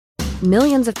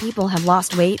Millions of people have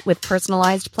lost weight with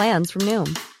personalized plans from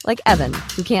Noom. Like Evan,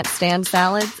 who can't stand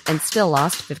salads and still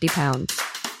lost 50 pounds.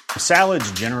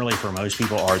 Salads generally for most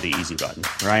people are the easy button,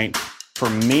 right? For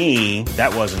me,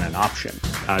 that wasn't an option.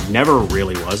 I never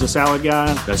really was a salad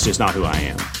guy. That's just not who I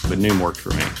am. But Noom worked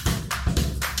for me.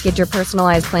 Get your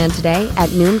personalized plan today at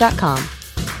Noom.com.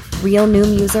 Real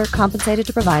Noom user compensated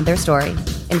to provide their story.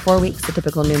 In 4 weeks, the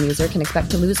typical Noom user can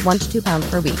expect to lose 1 to 2 pounds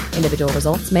per week. Individual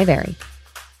results may vary.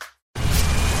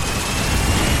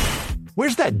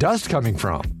 Where's that dust coming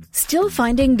from? Still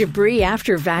finding debris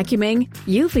after vacuuming?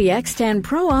 Eufy X10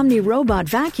 Pro Omni Robot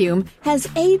Vacuum has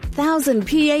 8,000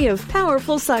 PA of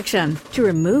powerful suction to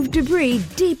remove debris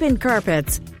deep in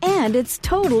carpets. And it's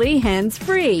totally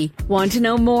hands-free. Want to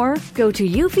know more? Go to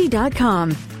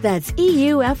eufy.com. That's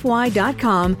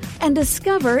EUFY.com and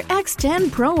discover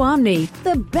X10 Pro Omni,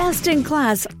 the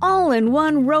best-in-class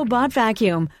all-in-one robot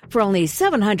vacuum for only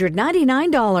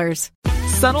 $799.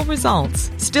 Subtle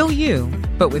results, still you,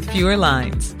 but with fewer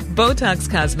lines. Botox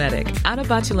Cosmetic, out of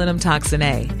botulinum toxin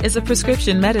A, is a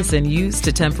prescription medicine used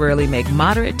to temporarily make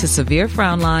moderate to severe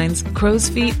frown lines, crow's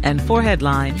feet, and forehead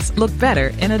lines look better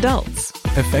in adults.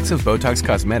 Effects of Botox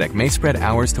Cosmetic may spread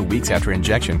hours to weeks after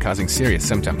injection, causing serious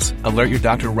symptoms. Alert your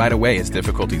doctor right away as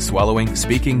difficulty swallowing,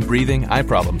 speaking, breathing, eye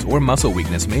problems, or muscle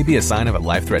weakness may be a sign of a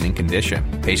life-threatening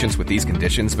condition. Patients with these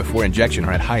conditions before injection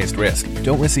are at highest risk.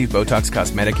 Don't receive Botox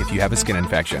Cosmetic if you have a skin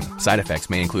infection. Side effects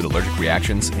may include allergic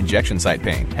reactions, injection site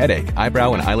pain, headache,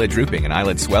 eyebrow and eyelid drooping, and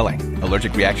eyelid swelling.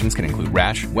 Allergic reactions can include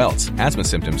rash, welts, asthma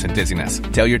symptoms, and dizziness.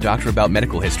 Tell your doctor about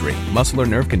medical history, muscle or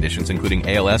nerve conditions including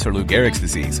ALS or Lou Gehrig's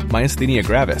disease, myasthenia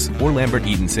gravis, or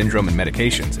Lambert-Eaton syndrome, and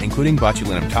medications, including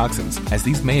botulinum toxins, as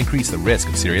these may increase the risk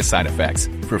of serious side effects.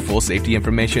 For full safety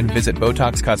information, visit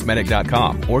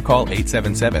BotoxCosmetic.com or call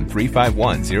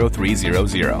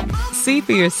 877-351-0300. See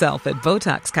for yourself at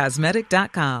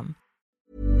BotoxCosmetic.com.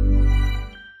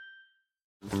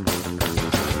 Bottom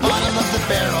of the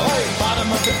barrel,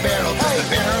 bottom of the barrel, 'cause the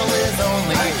barrel is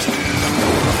only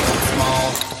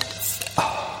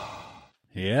small.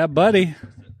 Yeah, buddy.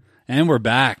 And we're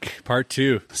back. Part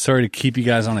 2. Sorry to keep you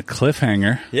guys on a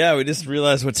cliffhanger. Yeah, we just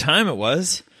realized what time it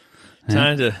was.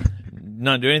 Time to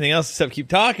not do anything else except keep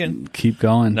talking. Keep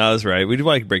going. No, that's right. We do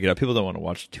like to break it up. People don't want to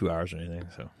watch 2 hours or anything.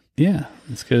 So Yeah,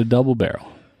 let's get a double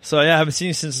barrel. So yeah, I haven't seen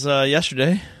you since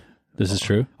yesterday. This is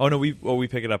true. Oh no, we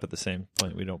pick it up at the same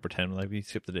point. We don't pretend like we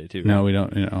skip the day too. No, we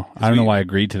don't. I don't know why I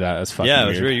agreed to that. That's fucking yeah, it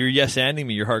was weird. weird. You're yes-anding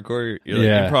me. You're hardcore. You're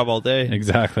like improv all day.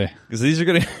 Exactly. Because these are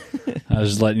gonna. I was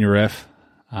just letting you riff.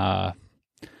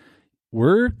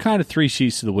 We're kind of 3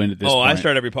 sheets to the wind at this point. I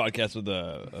start every podcast with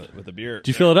a beer. Do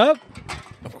you fill it up?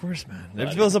 Of course, man.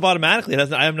 It fills up automatically.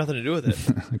 I have nothing to do with it.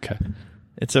 Okay.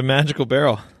 It's a magical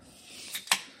barrel.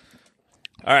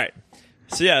 All right.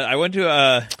 So yeah, I went to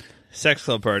a sex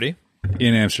club party.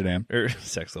 In Amsterdam. Or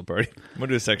sex club party. I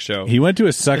went to a sex show. He went to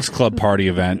a sex club party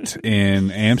event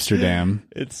in Amsterdam.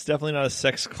 It's definitely not a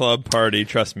sex club party,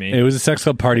 trust me. It was a sex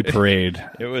club party parade.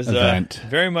 It was event.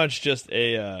 Very much just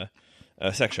a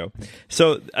sex show.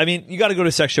 So, I mean, you got to go to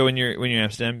a sex show when you're in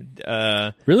Amsterdam.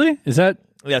 Really? Is that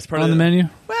it's part on of the menu?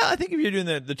 Well, I think if you're doing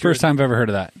the tour. First time I've ever heard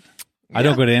of that. I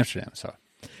don't go to Amsterdam, so.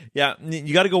 Yeah,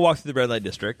 you got to go walk through the red light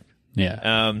district.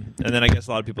 Yeah. And then I guess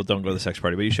a lot of people don't go to the sex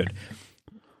party, but you should.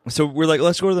 So we're like,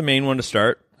 let's go to the main one to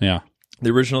start. Yeah.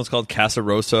 The original is called Casa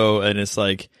Rosso, and it's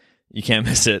like, you can't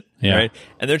miss it. Yeah. Right?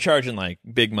 And they're charging like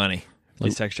big money for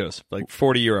these sex shows, like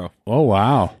 €40. Oh,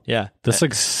 wow. Yeah. That's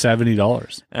like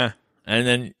 $70. And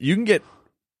then you can get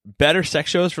better sex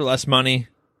shows for less money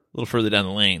a little further down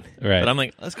the lane. Right. But I'm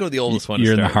like, let's go to the oldest one.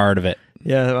 You're in the heart of it.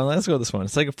 Yeah, well, let's go to this one.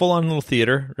 It's like a full-on little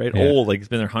theater, right? Yeah. Old, like it's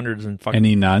been there hundreds and fucking...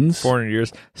 Any nuns? 400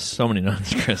 years. So many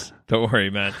nuns, Chris. Don't worry,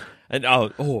 man. And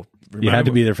you had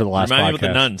to be there for the last Remind podcast. me about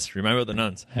the nuns. Remind me about the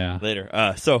nuns. Yeah.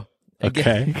 Later. So...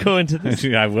 Okay. Go into this.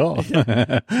 I will.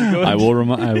 I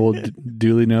will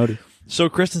duly note it. So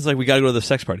Kristen's like, we got to go to the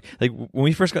sex party. Like when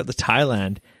we first got to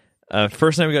Thailand,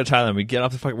 first night we got to Thailand, we get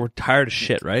off the fucking, we're tired of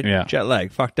shit, right? Yeah. Jet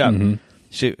lag, fucked up. Mm-hmm.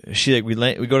 She like,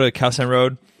 we go to Khao San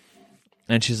Road,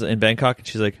 and she's in Bangkok, and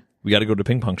she's like, we got to go to a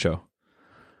ping pong show.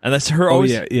 And that's her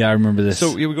always. Yeah, I remember this.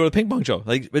 So we go to the ping pong show.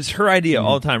 Like it's her idea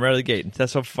all the time, right out of the gate.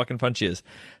 That's how fucking fun she is.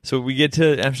 So we get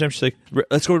to Amsterdam. She's like,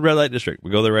 "Let's go to Red Light District."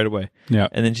 We go there right away. Yeah.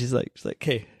 And then she's like,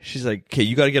 "Okay." She's like, "Okay,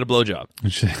 you got to get a blowjob."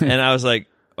 And I was like,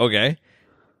 "Okay."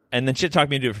 And then shit talked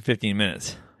me into it for 15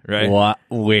 minutes. Right? What?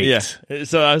 Wait. Yeah.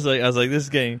 So I was like, this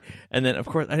game. And then of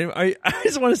course, I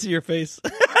just want to see your face.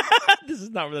 This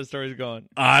is not where the story's going.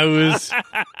 I was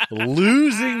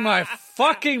losing my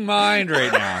fucking mind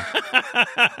right now.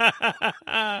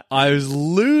 I was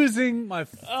losing my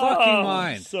fucking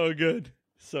mind. So good.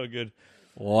 So good.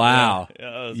 Wow.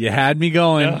 Yeah, you had me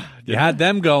going. Yeah. You had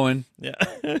them going. Yeah.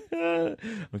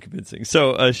 I'm convincing.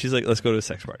 So she's like, let's go to a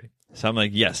sex party. So I'm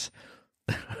like, yes.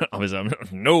 I'm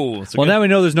no. Well, now we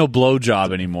know there's no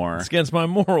blowjob anymore. It's against my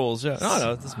morals. Yeah.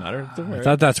 No, it doesn't matter. Don't worry. I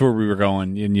thought that's where we were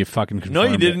going, and you fucking confirmed No,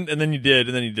 you it. didn't, and then you did,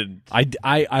 and then you didn't.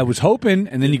 I was hoping,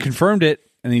 and then you confirmed it,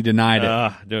 and then you denied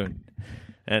it. Dude.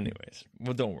 Anyways,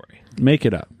 well, don't worry. Make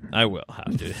it up. I will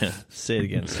have to. Say it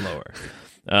again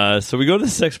slower. So we go to the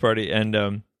sex party, and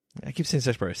I keep saying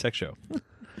sex party, sex show.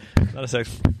 Not a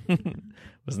sex. It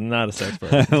was not a sex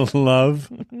party. I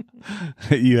love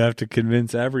that you have to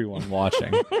convince everyone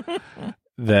watching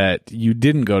that you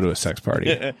didn't go to a sex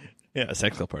party. Yeah, a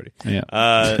sex club party.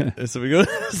 Yeah. So we go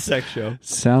to the sex show.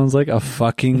 Sounds like a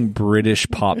fucking British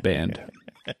pop band.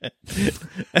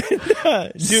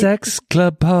 Sex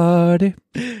club party.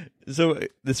 So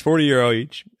it's €40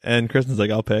 each, and Kristen's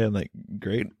like, I'll pay. I'm like,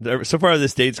 great. So far,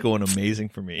 this date's going amazing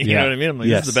for me. You know what I mean? I'm like,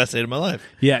 this is the best date of my life.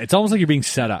 Yeah, it's almost like you're being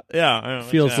set up. Yeah. I know,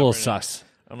 feels a little right sus.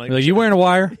 I'm like, you're like, you wearing a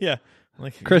wire? Yeah. I'm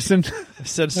like, Kristen? I've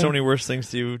said so many worse things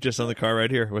to you just on the car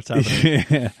right here. What's happening?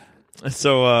 Yeah.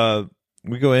 So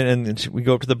we go in, and we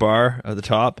go up to the bar at the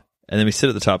top, and then we sit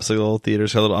at the top. It's like a little theater,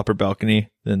 so a little upper balcony,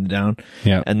 then down.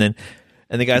 Yeah. And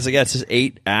the guy's like, yeah, it's just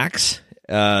 8 acts,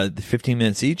 15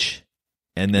 minutes each.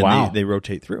 And then they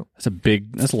rotate through.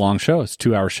 That's a long show. It's a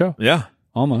 2-hour show. Yeah.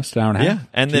 Almost an hour and a half. Yeah.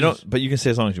 And they don't, but you can stay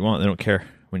as long as you want. They don't care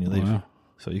when you leave. Wow.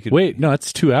 So you could wait. No,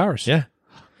 it's 2 hours. Yeah.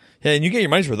 Yeah. And you get your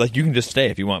money's worth. Like, you can just stay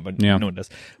if you want, but no one does.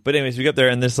 But anyways, we get there,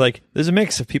 and there's a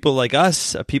mix of people like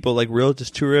us, people like real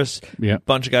just tourists,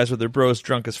 bunch of guys with their bros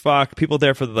drunk as fuck, people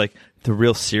there for the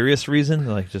real serious reason,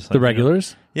 the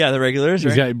regulars. Yeah, the regulars.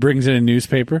 This guy brings in a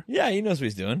newspaper. Yeah, he knows what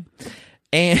he's doing.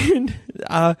 And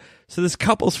so this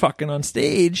couple's fucking on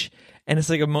stage, and it's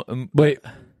like wait,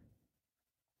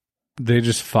 they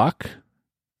just fuck?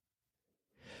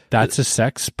 That's a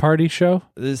sex party show?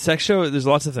 The sex show, there's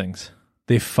lots of things.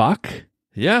 They fuck?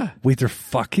 Yeah. Wait, they're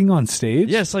fucking on stage?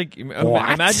 Yeah, it's like,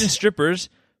 imagine strippers,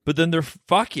 but then they're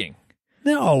fucking.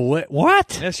 No,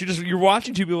 what? Yes, you're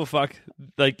watching two people fuck,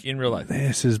 like, in real life.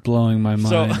 This is blowing my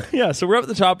mind. So, yeah, so we're up at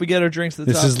the top, we get our drinks at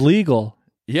the top. This is legal.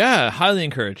 Yeah, highly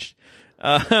encouraged.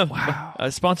 Wow.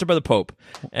 Sponsored by the Pope,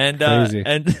 and crazy.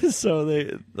 And so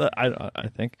they, I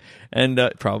think, and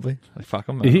probably like, fuck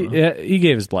him. He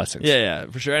gave his blessings. Yeah,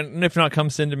 for sure. And if not, come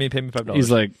send to me, pay me $5.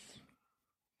 He's like,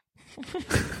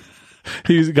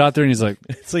 he got there and he's like,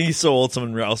 it's like he so old,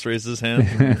 someone else raised his hand.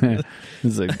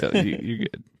 He's like, no, you're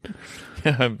good.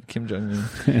 Yeah, I'm Kim Jong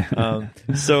Un.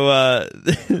 So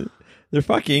they're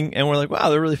fucking, and we're like, wow,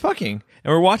 they're really fucking.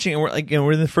 And we're watching, and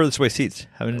we're in the furthest away seats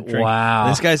having a drink. Wow.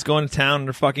 And this guy's going to town, and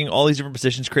they're fucking all these different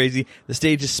positions, crazy. The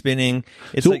stage is spinning.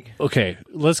 It's okay,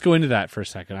 let's go into that for a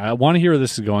second. I want to hear where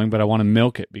this is going, but I want to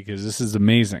milk it because this is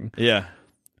amazing. Yeah.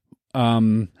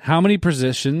 How many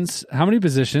positions,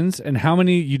 and how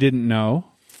many you didn't know,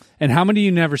 and how many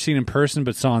you never seen in person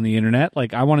but saw on the internet?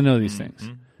 Like, I want to know these things.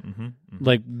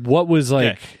 Like, what was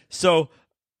like? Okay. So,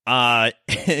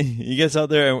 he gets out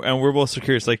there, and we're both so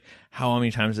curious. Like, how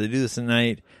many times do they do this a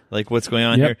night? Like, what's going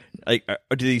on here? Like,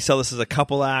 do they sell this as a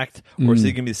couple act, or is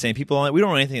it going to be the same people on it? We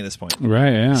don't know anything at this point.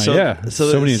 Right? Yeah.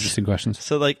 So many interesting questions.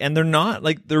 So, like, and they're not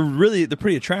like they're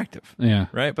pretty attractive. Yeah.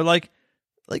 Right. But like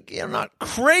not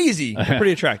crazy. They're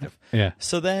pretty attractive. Yeah.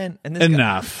 So then,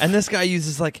 this guy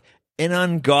uses like an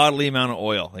ungodly amount of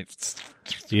oil. Like,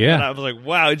 yeah. And I was like,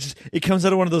 wow! It comes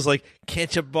out of one of those like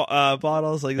ketchup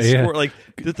bottles, like squirt, like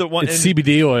the one. It's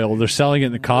CBD oil. They're selling it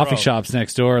in the coffee shops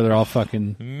next door. They're all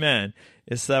fucking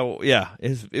It's that. Yeah,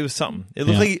 it was something. It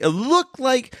looked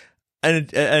like an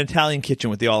Italian kitchen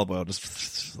with the olive oil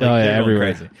just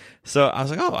everywhere. Crazy. So I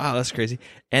was like, oh wow, that's crazy.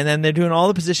 And then they're doing all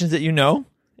the positions that you know,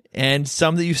 and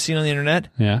some that you've seen on the internet.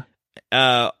 Yeah.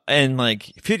 And like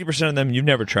 50% of them you've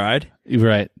never tried.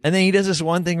 Right. And then he does this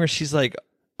one thing where she's like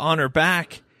on her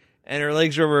back and her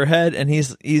legs are over her head, and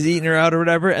he's eating her out or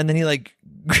whatever, and then he like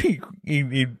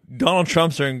he Donald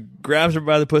Trumps her and grabs her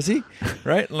by the pussy,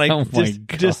 right? And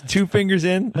like just 2 fingers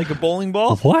in like a bowling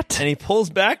ball. What? And he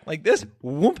pulls back like this,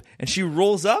 whoop, and she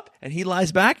rolls up, and he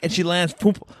lies back, and she lands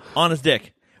poop on his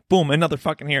dick. Boom, another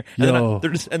fucking here. And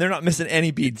they're not missing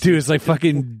any beats. Dude, it's like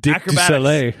fucking Dick du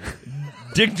Soleil.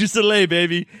 Dick du Soleil,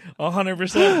 baby.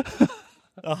 100%.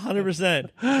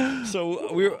 100%.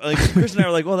 So we were like, Chris and I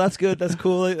were like, well, that's good, that's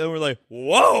cool. And we're like,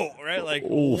 whoa, right? Like,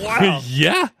 wow.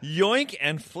 Yeah. Yoink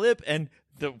and flip and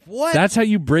the what? That's how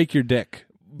you break your dick,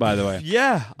 by the way.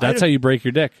 Yeah. That's how you break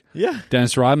your dick. Yeah.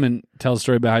 Dennis Rodman tells a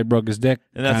story about how he broke his dick.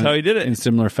 And that's how he did it. In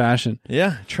similar fashion.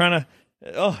 Yeah. I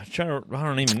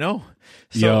don't even know.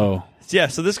 So, Yo. Yeah,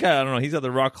 so this guy, I don't know, he's got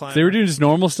the rock climber. They were doing just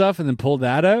normal stuff and then pulled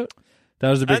that out? That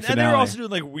was the big and finale. they were also doing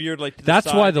like weird like. To That's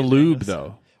the why side the things. lube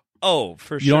though. Oh,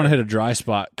 for sure. You don't want to hit a dry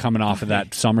spot coming off of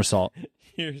that somersault.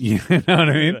 You know what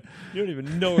I mean? You don't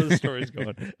even know where the story's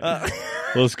going.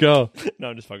 Let's go. No,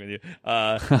 I'm just fucking with you.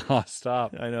 Oh,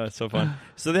 stop. I know, it's so fun.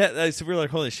 So so we were like,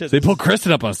 holy shit. They this pulled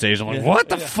Kristen up on stage. I'm like, what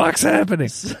the fuck's happening?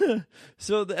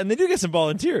 and they do get some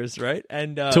volunteers, right?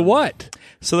 And To what?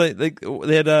 So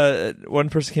they had one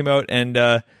person came out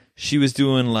and she was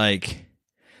doing like.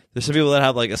 There's some people that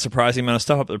have like a surprising amount of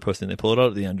stuff up they're posting. They pull it out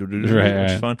at the end, which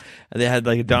is fun. And they had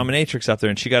like a dominatrix up there,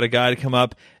 and she got a guy to come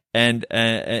up and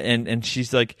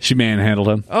she's like, she manhandled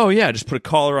him. oh yeah, just put a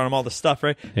collar on him, all the stuff,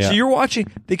 right? Yeah. So you're watching.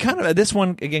 They kind of this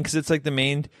one again because it's like the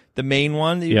main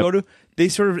one that you go to. They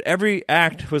sort of every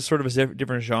act was sort of a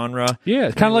different genre. Yeah,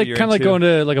 it's kind of like going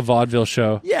to like a vaudeville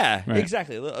show. Yeah, Right.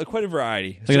 exactly. Quite a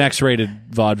variety. Like an X-rated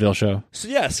vaudeville show.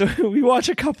 So we watch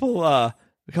a couple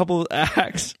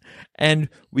acts, and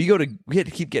we had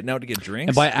to keep getting out to get drinks.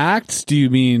 And by acts, do you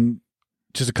mean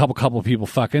just a couple people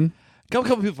fucking?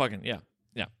 couple people fucking, yeah.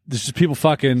 There's just people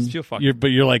fucking. Just people fucking. But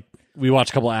you're like, we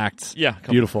watch a couple acts. Yeah,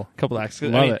 Beautiful. Couple acts.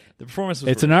 Love it. The performance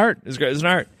was It's an art. It was great. It was an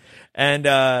art. And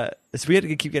so we had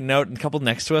to keep getting out, and a couple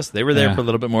next to us, they were there Yeah. for a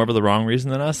little bit more for the wrong reason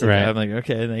than us. And Right. I'm like,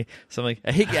 okay. And so I'm like,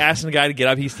 I hate asking the guy to get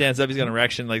up. He stands up. He's got an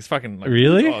erection. Like, it's fucking. Like,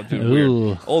 Really? Oh, dude, Ooh.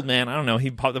 weird. Old man. I don't know.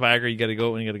 He popped the Viagra. You got to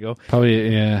go when you got to go.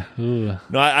 Probably, yeah. Ooh.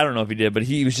 No, I don't know if he did, but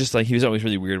he was just like, he was always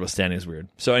really weird about standing. Is weird.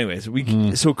 So anyways,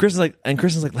 so Kristen's like,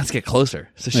 let's get closer.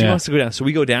 So she Yeah. wants to go down. So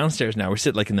we go downstairs now. We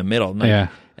sit like in the middle. Like, Yeah.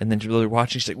 And then we're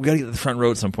watching. She's like, we got to get to the front row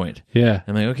at some point. Yeah.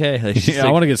 I'm like, okay. Like, she's Yeah, I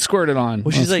like, want to get squirted on.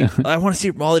 well, she's like, I want to see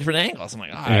it from all the different angles. I'm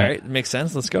like, all Yeah. right, it makes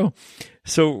sense. Let's go.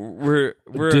 So we're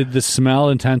Did the smell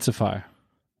intensify?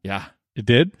 yeah. It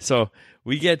did? So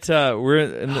we get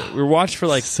we're watched for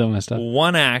like So messed up.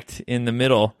 one act in the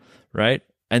middle, right?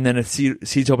 And then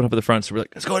seats open up at the front. So we're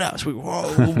like, let's go down. So we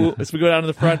so we go down to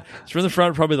the front. So we're in the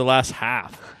front probably the last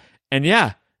half. And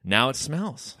yeah, now it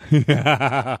smells. And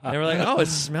we're like, oh, it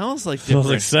smells like different. Smells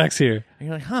like sex here. And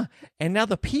you're like, huh? And now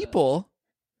the people,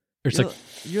 It's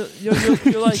you're,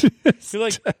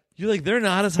 like, you're like they're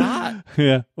not as hot,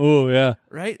 yeah. Oh, yeah.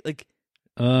 right? Like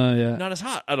Yeah. not as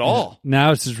hot at all.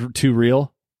 Now it's just too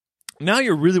real. Now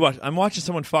you're really watching. I'm watching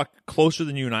someone fuck closer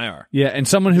than you and I are. Yeah, and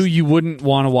someone who you wouldn't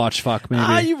want to watch fuck,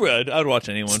 maybe. You would. I would watch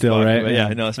anyone. Still, fuck, right? but yeah,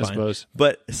 no, it's I fine. suppose.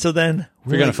 But so then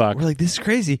We're gonna fuck. We're like, this is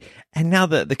crazy. And now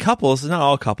the couples, not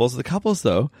all couples, the couples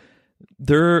though,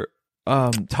 they're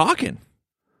talking.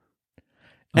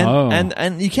 And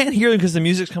and you can't hear them because the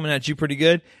music's coming at you pretty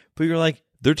good. But you're like,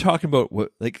 they're talking about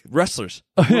what, like wrestlers.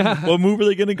 What move are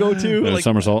they going to go to? Yeah, Like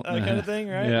somersault. that kind of thing,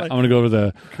 right? Yeah, Like, I'm gonna go over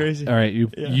the crazy. All right,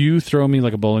 you throw me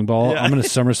like a bowling ball. Yeah. I'm gonna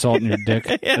somersault in your dick.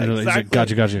 Yeah, And he's like,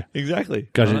 exactly. got you. Exactly.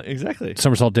 Gotcha. Exactly.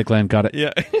 Somersault, dick land. Got it.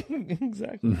 Yeah,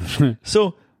 exactly.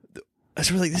 So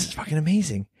we're like, this is fucking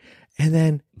amazing. And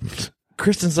then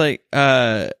Kristen's like,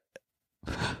 I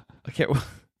can't.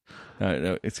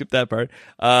 No, skip that part.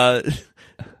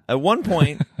 At one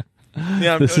point,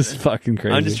 yeah, This is fucking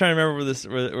crazy. I'm just trying to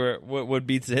remember what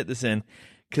beats to hit this in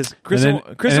because And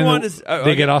Kristen then wanted.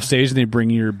 they get off stage and they bring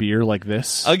you your beer like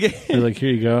this. Okay. They're like,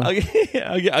 here you go.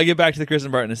 I'll get back to the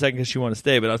Kristen part in a second because she wanted to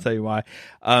stay, but I'll tell you why.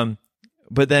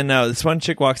 But then this one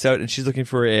chick walks out and she's looking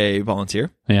for a volunteer.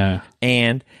 Yeah.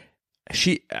 And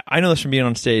I know this from being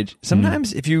on stage.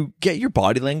 Sometimes if you get your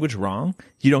body language wrong,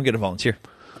 you don't get a volunteer.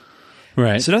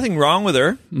 Right. So nothing wrong with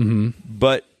her,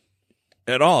 but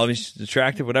at all. I mean, she's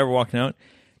attractive, whatever, walking out.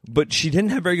 But she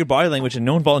didn't have very good body language and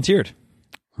no one volunteered.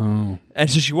 Oh. And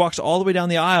so she walks all the way down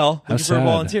the aisle looking for a sad.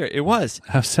 volunteer. It was.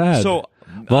 How sad. So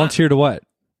volunteer to what?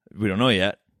 we don't know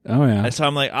yet. Oh yeah. And so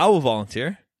I'm like, I will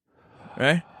volunteer.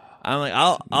 Right? I'm like,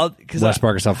 I'll because Wes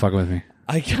Parker, stop fucking with me.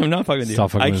 I'm not fucking with you.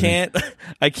 Stop fucking with me.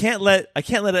 I can't let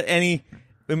any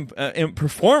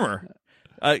performer.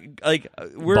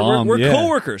 We're Bomb, yeah.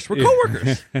 coworkers. We're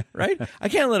coworkers, right? I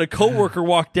can't let a coworker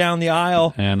walk down the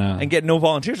aisle and get no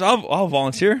volunteers. I'll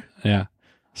volunteer. Yeah.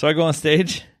 So I go on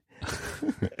stage,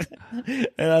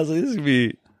 and I was like, "This is gonna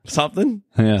be something."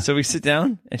 Yeah. So we sit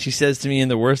down, and she says to me in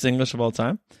the worst English of all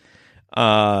time,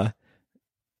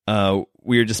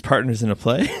 "We are just partners in a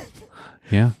play."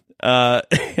 Yeah.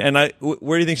 And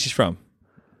where do you think she's from?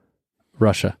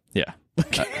 Russia. Yeah.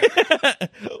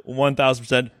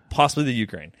 1,000%, possibly the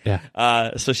Ukraine.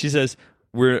 Yeah. So she says,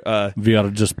 we are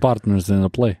just partners in a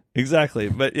play. exactly.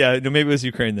 But yeah, no, maybe it was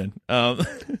Ukraine then.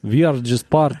 We are just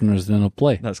partners in a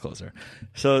play. That's closer.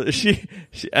 So she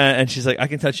and she's like, I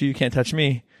can touch you, you can't touch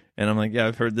me. And I'm like, yeah,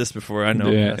 I've heard this before. I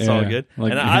know. Yeah, That's all yeah. good.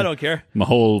 Like, and I don't care. My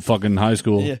whole fucking high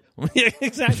school. Yeah, yeah,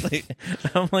 exactly.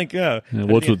 I'm like, yeah. Yeah,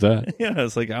 what's with that? Yeah,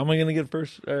 it's like, how am I going to get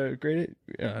first grade?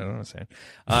 Yeah, I don't know what I'm saying.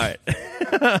 All right.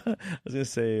 I was going to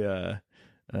say,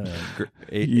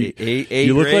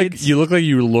 You look like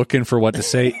you were looking for what to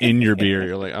say in your beer.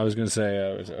 You're like, I was going to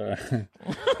say, here,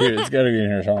 it's got to be in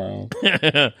here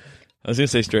somewhere. I was going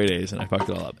to say straight A's, and I fucked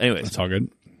it all up. Anyways. It's all good.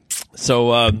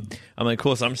 So I'm like,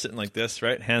 cool. So I'm sitting like this,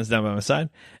 right? Hands down by my side.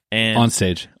 And on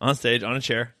stage, on a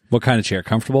chair. What kind of chair?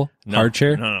 Comfortable? Hard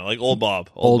chair? No, like old Bob.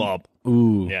 Old Bob.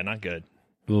 Ooh. Yeah, not good.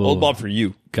 Ooh. Old Bob for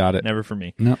you. Got it. Never for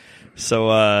me. No. So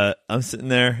I'm sitting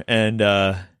there,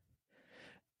 and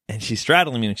she's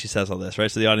straddling me when she says all this, right?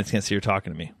 So the audience can't see her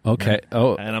talking to me. Okay. Right?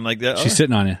 Oh. And I'm like, she's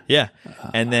sitting on you. Yeah.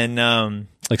 And then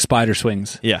like spider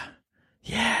swings. Yeah.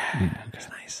 That's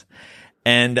nice.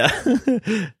 And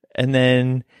and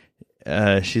then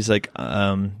she's like,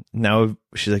 now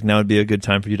would be a good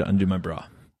time for you to undo my bra.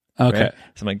 Okay. Right?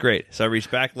 So I'm like, great. So I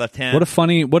reach back, left hand. What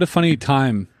a funny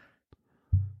time.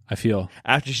 I feel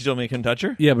after she told me I couldn't touch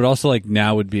her. Yeah, but also like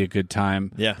now would be a good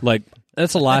time. Yeah. Like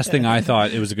that's the last thing I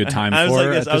thought it was a good time I was for.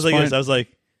 Like this. I was like,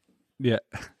 yeah.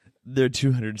 There are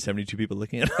 272 people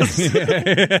looking at us.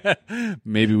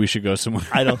 Maybe we should go somewhere.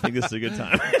 I don't think this is a good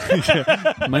time.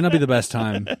 Might not be the best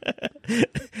time.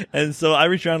 And so I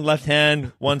reached around, left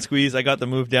hand, one squeeze. I got the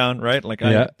move down, right? Like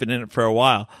I've been in it for a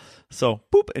while. So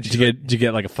boop. And did you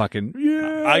get like a fucking?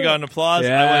 Yeah. I got an applause.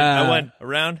 Yeah. I went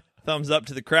around. Thumbs up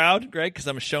to the crowd, right? Because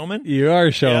I'm a showman. You are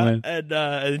a showman.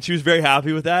 Yeah. And she was very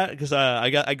happy with that because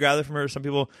I grabbed it from her. Some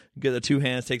people get the two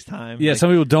hands, takes time. Yeah, some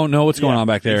people don't know what's going on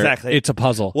back there. Exactly. It's a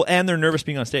puzzle. Well, and they're nervous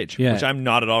being on stage, which I'm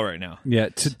not at all right now. Yeah,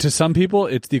 to some people,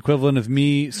 it's the equivalent of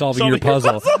me solving your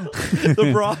puzzle.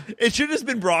 The bra. It should have just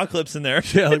been bra clips in there.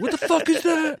 Yeah, like, what the fuck is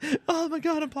that? Oh my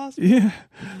God, impossible. Yeah.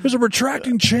 There's a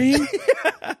retracting chain.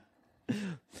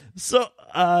 So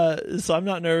I'm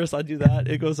not nervous. I do that.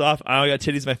 It goes off. I got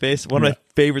titties in my face. One of my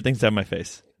favorite things to have in my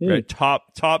face. Right,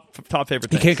 top favorite thing.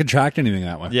 You can't contract anything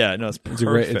that way. Yeah, no, it's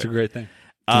perfect. It's a great thing. It's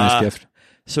a nice gift.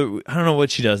 So I don't know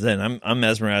what she does then. I'm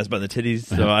mesmerized by the titties,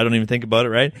 so I don't even think about it.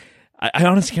 Right? I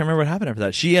honestly can't remember what happened after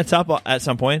that. She gets up at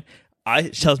some point. She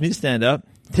tells me to stand up,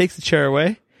 takes the chair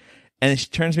away, and then she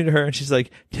turns me to her and she's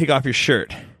like, "Take off your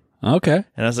shirt." Okay.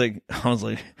 And I was like,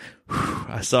 whew,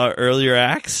 I saw earlier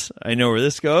acts. I know where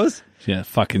this goes. Yeah,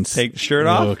 fucking take the shirt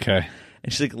off. Okay.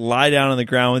 And she's like, lie down on the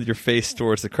ground with your face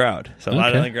towards the crowd. So I lie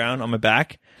down on the ground on my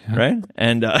back, right?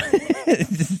 And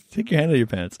just take your hand out of your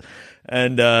pants.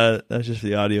 And that's just for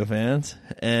the audio fans.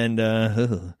 And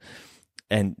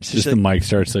just the mic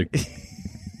starts like.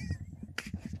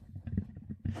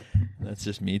 That's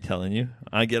just me telling you.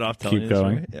 I get off telling Keep you.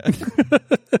 Going. Yeah.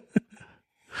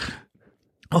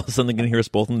 All of a sudden, they're going to hear us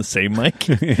both on the same mic.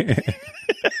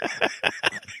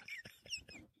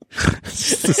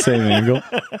 It's the same angle.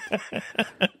 What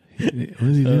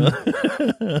is he doing?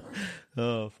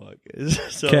 Oh, fuck.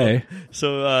 Okay.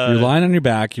 So you're lying on your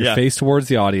back, your face towards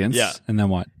the audience. Yeah. And then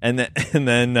what? And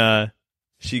then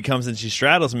she comes and she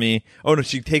straddles me. Oh, no,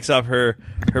 she takes off her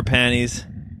panties.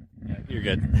 Yeah, you're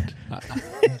good.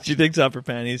 She takes off her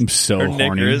panties. I'm so her horny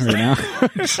knickers. right now.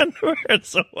 It's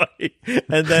so white.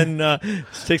 And then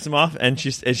she takes them off and she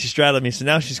straddled me. So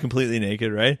now she's completely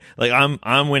naked, right? Like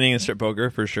I'm winning in strip poker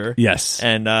for sure. Yes.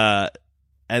 And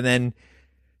then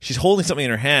she's holding something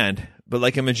in her hand, but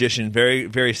like a magician, very,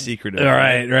 very secretive. All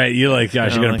right. You like,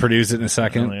 gosh, you're going to produce it in a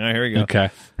second. I'm like, all right, here we go. Okay.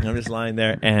 And I'm just lying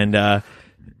there and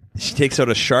she takes out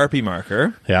a Sharpie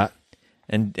marker. Yeah.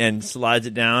 And slides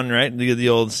it down, right? The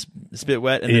old spit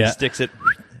wet, and then sticks it,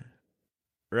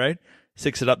 right?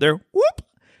 Sticks it up there, whoop.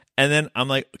 And then I'm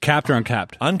like, capped or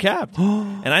uncapped? Uncapped.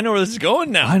 And I know where this is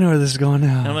going now. I know where this is going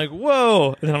now. And I'm like,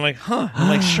 whoa. And then I'm like, huh. I'm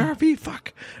like, Sharpie,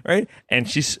 fuck. Right? And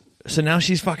so now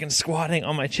she's fucking squatting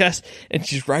on my chest, and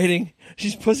she's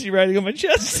pussy writing on my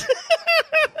chest.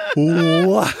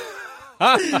 What?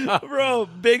 Bro,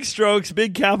 big strokes,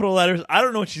 big capital letters. I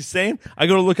don't know what she's saying. I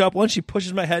go to look up once. She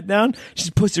pushes my head down. She's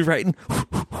pussy writing.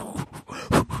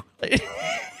 It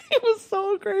was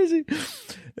so crazy.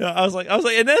 Yeah, I was like,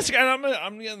 and this guy,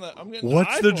 I'm getting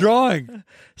What's the drawing?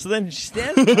 So then she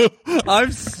stands.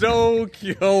 I'm so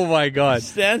cute. Oh my God.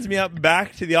 Stands me up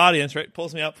back to the audience, right?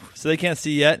 Pulls me up so they can't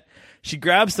see yet. She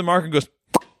grabs the marker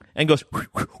and goes,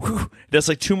 does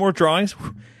like two more drawings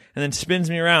and then spins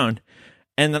me around.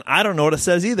 And then I don't know what it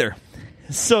says either.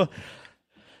 So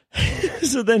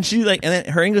then she and then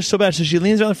her English is so bad. So she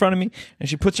leans down in front of me and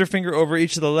she puts her finger over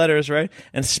each of the letters, right?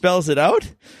 And spells it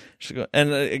out.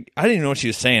 And I didn't even know what she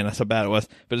was saying. That's how bad it was.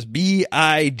 But it's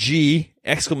B-I-G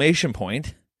exclamation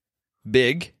point.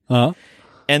 Big. Uh-huh.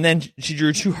 And then she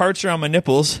drew two hearts around my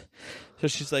nipples. So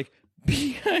she's like,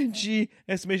 B-I-G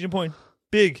exclamation point.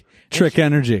 Big. Trick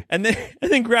energy. And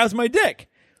then grabs my dick.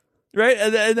 Right?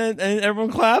 And then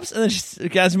everyone claps, and then she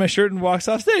grabs my shirt and walks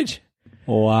off stage.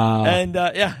 Wow. And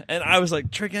and I was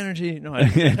like, Trick Energy. No, I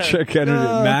Trick Energy.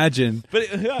 Imagine.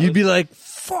 But You'd be like,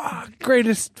 fuck,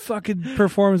 greatest fucking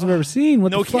performance I've ever seen.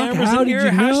 What no the fuck? cameras How in did here.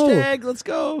 you know? Hashtag, let's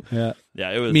go. Yeah.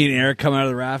 Yeah, it was. Me and Eric come out of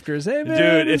the rafters. Hey, man.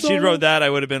 Dude, if it's she all- wrote that, I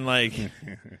would have been like,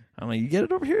 I'm like, you get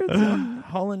it over here? It's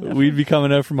Holland. We'd be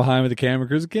coming out from behind with the camera.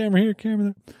 There's a camera here,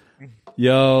 camera there.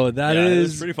 Yo, that it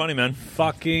is was pretty funny, man.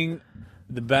 fucking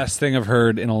the best thing I've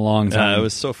heard in a long time. It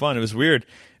was so fun. It was weird. It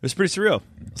was pretty surreal.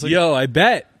 It's like, Yo, I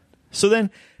bet. so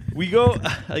then we go,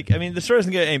 the story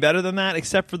doesn't get any better than that,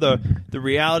 except for the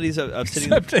realities of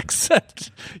sitting. Except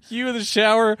you in the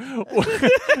shower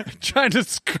trying to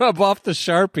scrub off the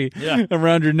Sharpie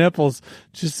around your nipples.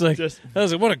 I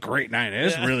was like, what a great night.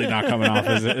 It's really not coming off,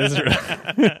 is it?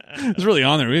 It's really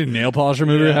on there. We had a nail polish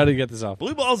remover. How do you get this off?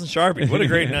 Blue balls and Sharpie. What a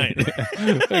great night.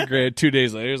 What a great 2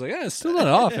 days later. He's like, it's still not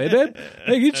off, hey, babe?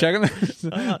 Hey, you checking this?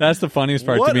 That's the funniest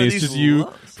part What to me. are It's these just you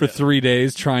lumps? for 3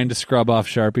 days trying to scrub off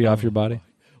Sharpie off your body.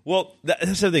 Well,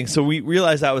 that's the thing. So we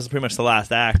realized that was pretty much the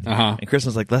last act. And Chris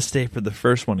was like, let's stay for the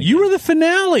first one again. You were the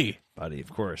finale. Buddy,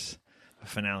 of course. A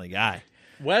finale guy.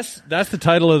 Wes, that's the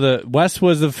title of the... Wes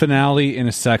was the finale in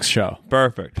a sex show.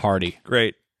 Perfect. Party.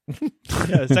 Great.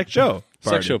 Sex show.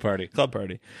 Sex show party. Club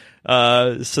party.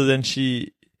 So then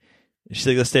she's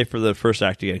like, let's stay for the first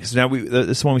act again. Because now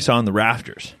this is one we saw on the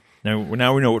rafters. Now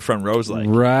we know what front row's like.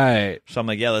 Right. So I'm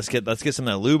like, let's get some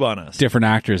of that lube on us. Different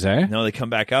actors, eh? No, they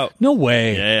come back out. No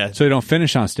way. Yeah. So they don't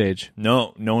finish on stage.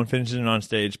 No one finishes it on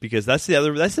stage because that's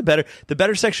the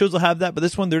better sex shows will have that, but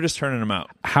this one they're just turning them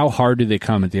out. How hard do they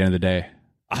come at the end of the day?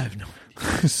 I have no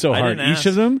So I hard. didn't Each ask.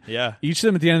 of them? Yeah. Each of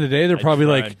them at the end of the day, they're probably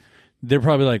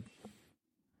like,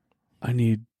 I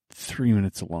need 3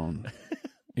 minutes alone.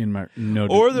 In my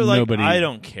Or they're like, nobody, I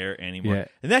don't care anymore. Yeah.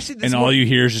 And actually, and all you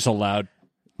hear is just a loud,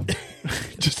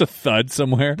 just a thud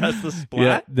somewhere. That's the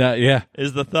splat. Yeah.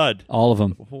 Is the thud. All of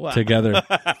them Wow. together.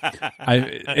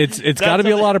 It's got to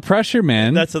be a how lot of pressure,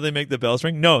 man. That's how they make the bells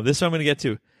ring. No, this is what I'm going to get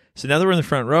to. So now that we're in the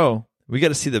front row, we got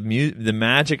to see the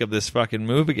magic of this fucking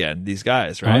move again. These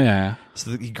guys, right? Oh yeah.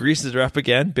 So he greases her up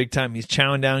again, big time. He's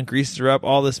chowing down, greases her up.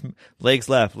 All this legs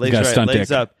left, legs got a right, stunt legs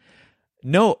dick. up.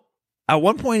 No, at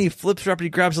one point he flips her up and he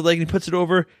grabs the leg and he puts it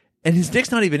over, and his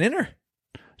dick's not even in her.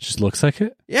 Just looks like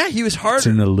it. Yeah, he was hard. It's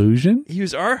an illusion. He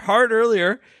was hard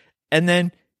earlier, and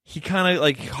then he kind of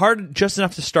like hard just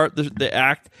enough to start the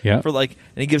act. Yeah. For like,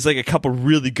 and he gives like a couple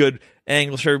really good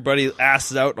angles for everybody.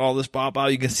 Asses out and all this bop.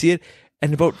 You can see it.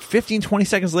 And about 15, 20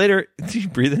 seconds later, you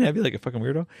breathing heavy like a fucking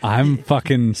weirdo. I'm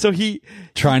fucking So he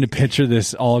trying to picture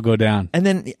this all go down. And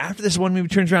then after this one movie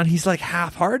turns around, he's like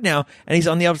half hard now, and he's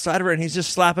on the outside of her, and he's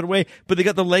just slapping away. But they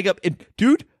got the leg up.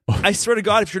 Dude, I swear to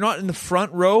God, if you're not in the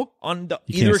front row on either can't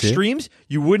see it? extremes,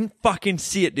 you wouldn't fucking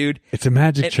see it, dude. It's a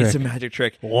magic trick. It's a magic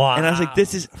trick. Wow. And I was like,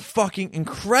 this is fucking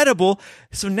incredible.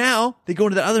 So now they go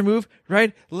into the other move,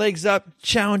 right? Legs up,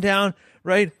 chowing down,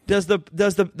 right? Does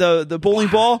the bowling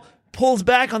ball. Pulls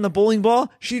back on the bowling ball.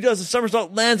 She does a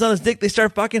somersault, lands on his dick. They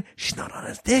start fucking. She's not on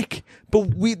his dick, but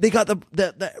they got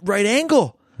the right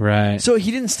angle. Right. So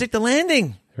he didn't stick the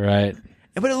landing. Right.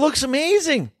 But it looks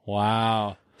amazing.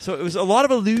 Wow. So it was a lot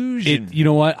of illusion. You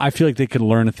know what? I feel like they could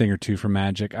learn a thing or two from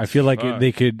magic. I feel like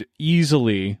they could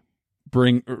easily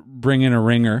bring in a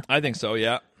ringer. I think so.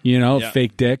 Yeah. You know, Yeah.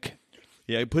 fake dick.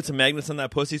 Yeah. He put some magnets on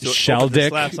that pussy. So it Shell opens and dick.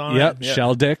 slaps on Yep. it. Yeah.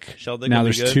 Shell dick. Shell dick Now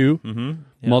would be there's good. two. Mm-hmm.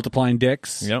 Yeah. Multiplying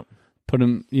dicks. Yep. Put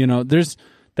them,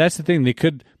 that's the thing. They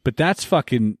could, but that's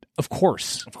fucking, of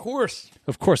course. Of course.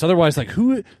 Of course. Otherwise, like,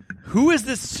 who is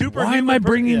this super? why am I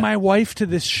bringing my wife to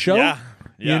this show? Yeah.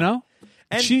 You know?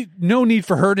 And- No need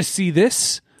for her to see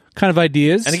this kind of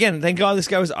ideas. And again, thank God this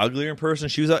guy was uglier in person.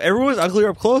 Everyone was uglier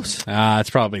up close. It's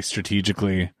probably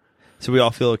strategically. So we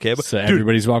all feel okay. But So dude,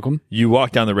 everybody's welcome. you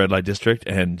walk down the red light district,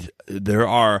 and there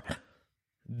are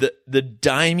the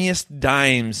dimiest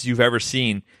dimes you've ever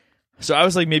seen. So I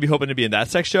was like maybe hoping to be in that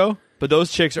sex show, but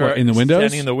those chicks are What, in the windows?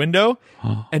 standing in the window,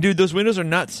 and dude, those windows are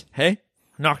nuts. Hey,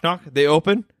 knock knock, they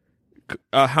open.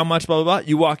 How much? Blah blah blah.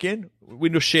 You walk in,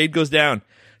 window shade goes down.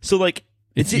 So like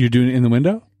You're doing it in the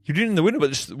window? you're doing it in the window,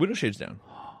 but the window shade's down.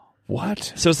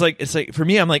 What? So it's like for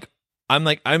me, I'm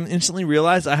instantly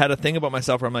realized I had a thing about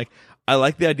myself where I'm like, I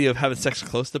like the idea of having sex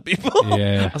close to people.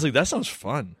 Yeah. I was like, that sounds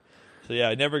fun. So yeah,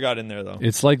 I never got in there though.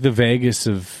 It's like the Vegas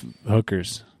of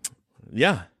hookers.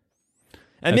 Yeah.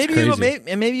 And That's maybe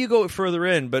crazy. maybe you go further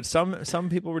in, but some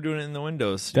people were doing it in the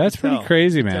windows. That's You can pretty tell.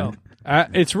 crazy, You can man. tell.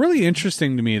 It's really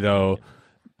interesting to me, though,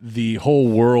 the whole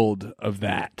world of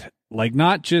that. Like,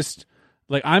 not just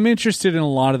like I'm interested in a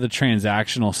lot of the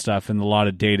transactional stuff and a lot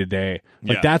of day to day.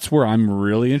 Like, Yeah. that's where I'm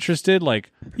really interested.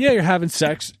 Like, yeah, you're having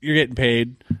sex, you're getting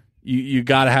paid. You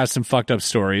got to have some fucked up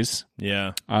stories,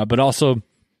 Yeah. but also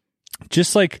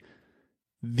just like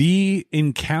the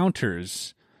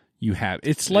encounters you have.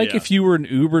 It's like if you were an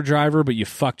Uber driver, but you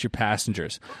fucked your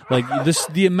passengers. Like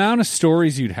the amount of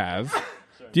stories you'd have.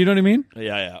 Do you know what I mean?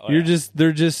 Yeah. You're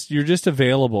just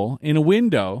available in a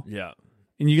window. Yeah.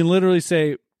 And you can literally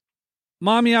say,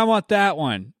 "Mommy, I want that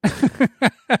one."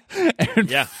 And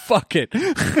fuck it.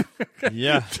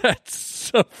 Yeah. That's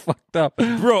so fucked up.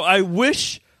 Bro, I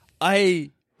wish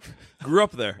I grew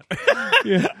up there.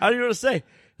 Yeah. I don't know what to say.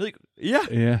 Like, yeah.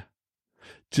 Yeah.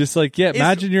 Just like,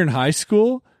 imagine you're in high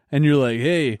school and you're like,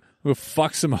 "Hey, we'll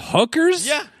fuck some hookers?"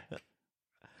 Yeah.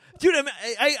 Dude,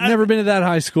 I never been to that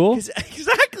high school.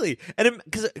 Exactly. And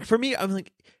because for me, I'm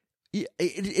like,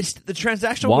 it's the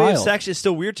transactional way of sex is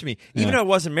still weird to me. Even though I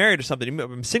wasn't married or something,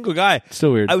 I'm a single guy.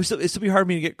 Still weird. It'd still be hard for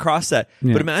me to get across that.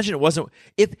 Yeah. But imagine it wasn't.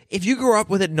 If you grew up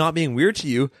with it not being weird to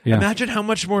you, imagine how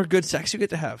much more good sex you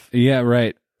get to have. Yeah,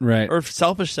 right. Or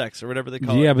selfish sex or whatever they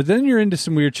call it. Yeah, but then you're into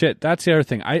some weird shit. That's the other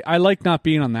thing. I like not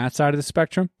being on that side of the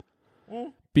spectrum.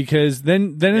 Because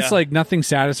then it's like nothing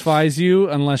satisfies you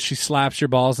unless she slaps your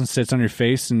balls and sits on your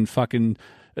face and fucking,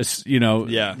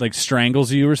 like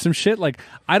strangles you or some shit. Like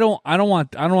I don't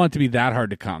want it to be that hard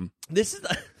to come. This is.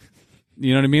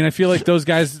 You know what I mean? I feel like those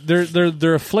guys,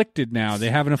 they're afflicted now.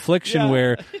 They have an affliction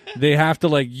where they have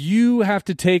to you have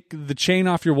to take the chain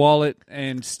off your wallet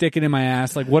and stick it in my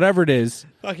ass, like whatever it is.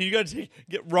 Fucking, you got to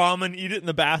get ramen, eat it in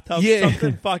the bathtub.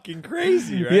 Something fucking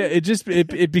crazy, right? Yeah,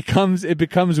 it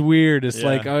becomes weird. It's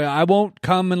like I won't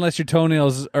come unless your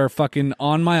toenails are fucking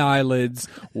on my eyelids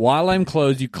while I'm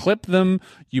closed. You clip them,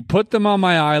 you put them on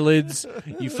my eyelids,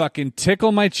 you fucking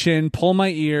tickle my chin, pull my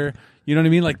ear. You know what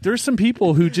I mean? Like, there's some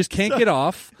people who just can't get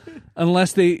off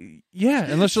unless you're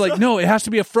like, no, it has to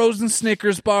be a frozen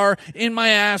Snickers bar in my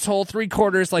asshole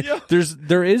 3/4. Like,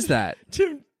 there is that.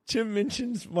 Tim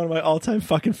mentions one of my all-time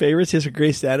fucking favorites. He has a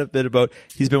great stand-up bit about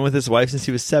he's been with his wife since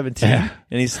he was 17, and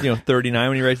he's 39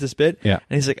 when he writes this bit. Yeah,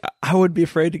 and he's like, I would be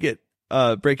afraid to get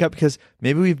break up because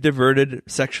maybe we've diverted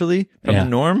sexually from the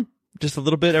norm just a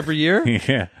little bit every year.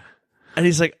 Yeah. And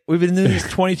he's like, we've been doing this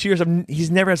 22 years. He's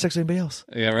never had sex with anybody else.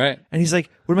 Yeah, right. And he's like,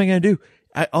 what am I going to do?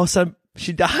 All of a sudden,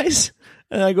 she dies,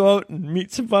 and I go out and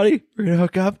meet somebody. We're going to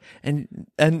hook up. And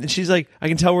she's like, I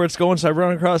can tell where it's going. So I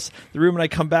run across the room, and I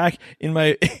come back in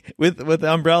my with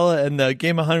the umbrella and the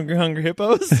game of Hungry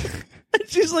Hippos. And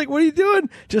she's like, what are you doing?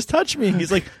 Just touch me. He's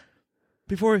like,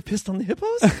 before I pissed on the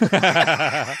hippos? And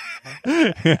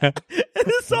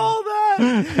it's all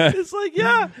that. It's like,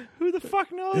 who the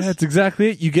fuck knows? Yeah, that's exactly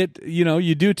it. You get,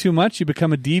 you do too much, you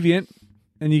become a deviant,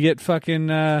 and you get fucking,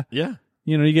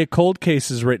 you get cold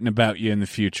cases written about you in the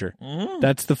future.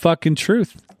 That's the fucking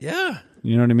truth. Yeah.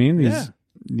 You know what I mean?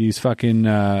 These fucking,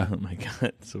 oh my God,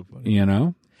 it's so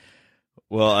funny.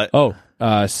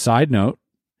 Well, side note.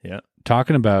 Yeah.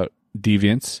 Talking about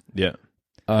deviants. Yeah.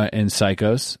 And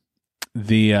psychos.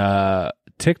 The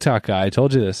TikTok guy, I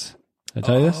told you this. Did I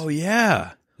tell you this? Oh,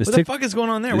 yeah. What the fuck is going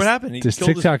on there? What happened? This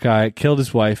TikTok guy killed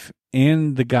his wife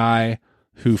and the guy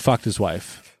who fucked his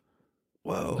wife.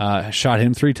 Whoa. Shot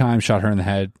him 3 times, shot her in the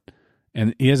head.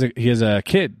 And he has a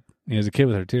kid. He has a kid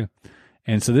with her, too.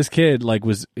 And so this kid,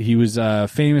 was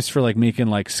famous for, making,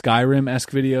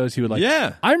 Skyrim-esque videos. He would,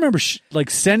 I remember,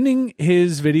 sending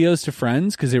his videos to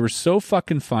friends because they were so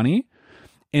fucking funny.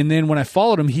 And then when I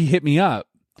followed him, he hit me up.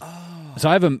 So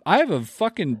I have a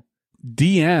fucking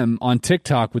DM on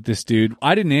TikTok with this dude.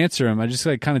 I didn't answer him. I just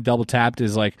kind of double tapped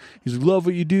he's like, love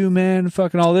what you do, man,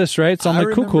 fucking all this, right? So I'm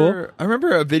like, cool. I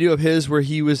remember a video of his where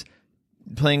he was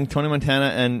playing Tony Montana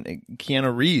and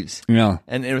Keanu Reeves. Yeah.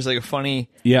 And it was a funny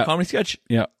comedy sketch.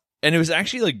 Yeah. And it was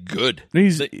actually good.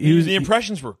 The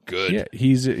impressions were good. Yeah,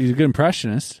 he's a good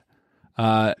impressionist.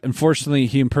 Unfortunately,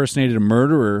 he impersonated a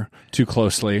murderer too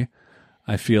closely.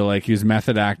 I feel like he was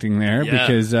method acting there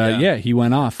because he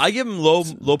went off. I give him low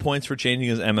points for changing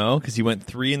his MO because he went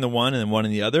 3 in the one and then 1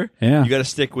 in the other. Yeah, you got to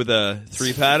stick with a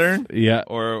 3 pattern. Yeah,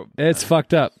 or it's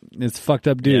fucked up. It's fucked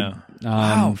up, dude. Yeah.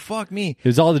 Wow, fuck me. It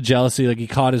was all the jealousy. He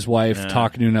caught his wife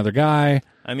talking to another guy.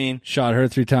 I mean, shot her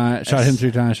 3 times. Shot him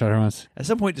 3 times. Shot her once. At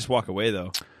some point, just walk away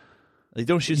though.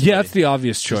 Don't shoot somebody. Yeah, that's the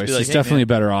obvious choice. It's definitely a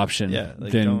better option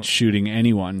than shooting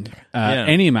anyone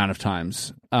any amount of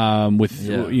times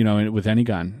with any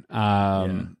gun.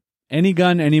 Any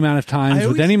gun, any amount of times,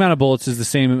 with any amount of bullets is the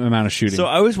same amount of shooting. So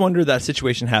I always wonder that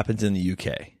situation happens in the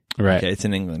UK. Right. Okay, it's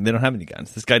in England. They don't have any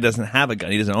guns. This guy doesn't have a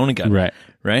gun. He doesn't own a gun. Right.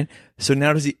 Right? So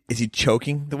now is he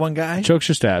choking the one guy? Chokes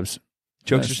or stabs.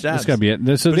 Chokes or stabs. That's got to be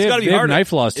it. So they have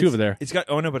knife laws too over there. But it's got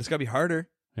to be harder.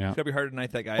 Yeah. It's got to be harder to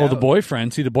knife that guy out. The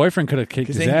boyfriend. See, the boyfriend could have kicked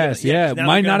his ass. It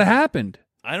might not have happened.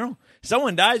 I don't know.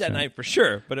 Someone died that night for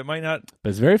sure, but it might not. But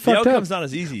it's very fucked up. The outcome's not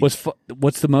as easy.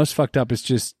 What's the most fucked up is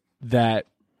just that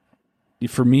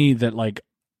for me that like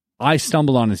I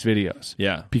stumbled on his videos.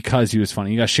 Yeah. Because he was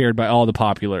funny. He got shared by all the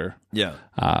popular,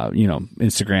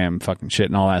 Instagram fucking shit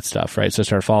and all that stuff, right? So I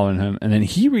started following him. And then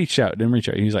he didn't reach out.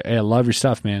 He was like, hey, I love your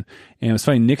stuff, man. And it was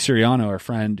funny. Nick Siriano, our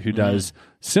friend who does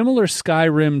similar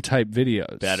Skyrim type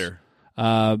videos. Better.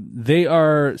 They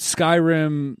are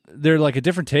Skyrim. They're like a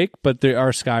different take, but they are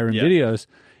Skyrim videos.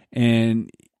 And,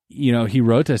 he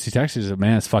wrote to us, he texted us,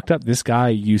 man, it's fucked up. This guy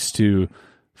used to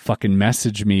fucking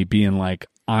message me being like,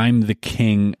 I'm the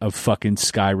king of fucking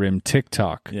Skyrim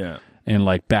TikTok. Yeah. And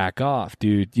like, back off,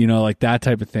 dude. Like that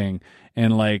type of thing.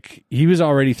 And like, he was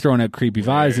already throwing out creepy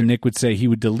vibes, and Nick would say he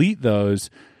would delete those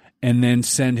and then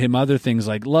send him other things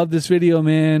like, love this video,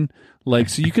 man. Like,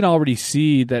 so you can already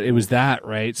see that it was that,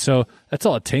 right? So that's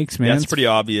all it takes, man. That's pretty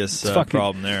obvious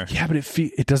problem there. Yeah, but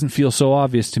it doesn't feel so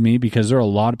obvious to me because there are a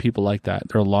lot of people like that.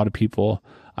 There are a lot of people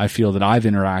I feel that I've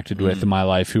interacted with in my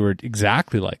life who are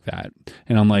exactly like that.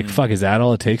 And I'm like, fuck, is that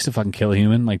all it takes to fucking kill a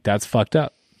human? Like, that's fucked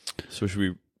up. So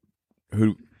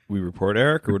who we report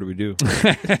Eric, or what do we do?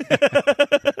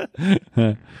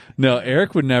 No,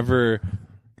 Eric would never.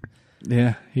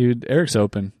 Yeah, Eric's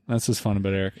open. That's what's fun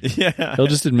about Eric. Yeah. He'll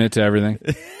just admit to everything.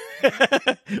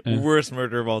 Worst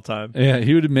murder of all time. Yeah,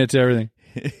 he would admit to everything.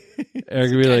 Eric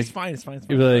would be like, it's fine. He'd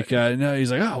be like, no,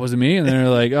 he's like, oh, it wasn't me. And then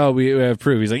they're like, oh, we have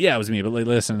proof. He's like, yeah, it was me, but like,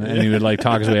 listen. And he would like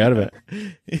talk his way out of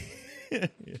it.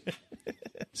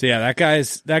 So yeah, that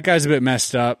guy's a bit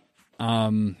messed up.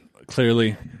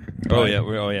 Clearly. Oh yeah.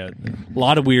 A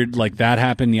lot of weird like that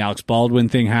happened. The Alex Baldwin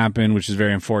thing happened, which is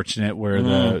very unfortunate, where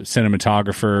the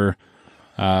cinematographer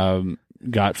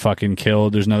got fucking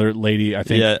killed. There's another lady, I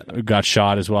think, who got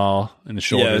shot as well in the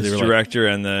shoulder. Yeah, the director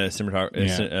and the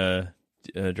cinematographer,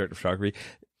 director of photography.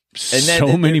 And then,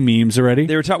 so many memes already.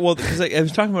 They were talking, well, because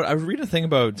I was reading a thing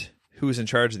about who was in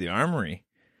charge of the armory.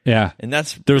 Yeah. And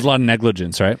there was a lot of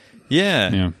negligence, right?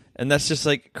 Yeah. And that's just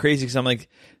like crazy because I'm like,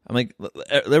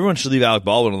 everyone should leave Alec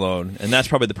Baldwin alone. And that's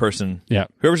probably the person,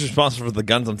 whoever's responsible for the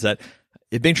guns on set.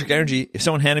 If Big Trick Energy, if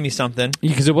someone handed me something,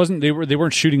 because it wasn't, they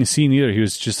weren't shooting a scene either. He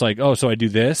was just like, oh, so I do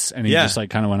this, and he just like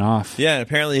kind of went off. Yeah, and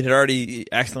apparently it had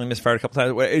already accidentally misfired a couple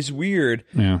times. It's weird.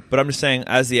 Yeah, but I'm just saying,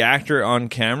 as the actor on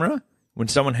camera, when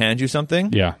someone hands you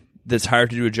something, that's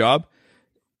hired to do a job,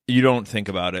 you don't think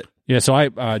about it. Yeah. So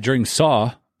I during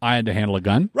Saw, I had to handle a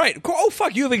gun. Right. Oh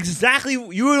fuck! You know exactly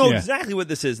what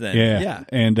this is then. Yeah.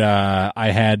 And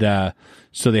I had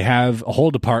so they have a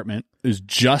whole department is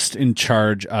just in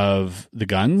charge of the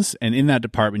guns, and in that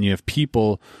department you have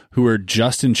people who are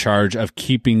just in charge of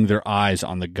keeping their eyes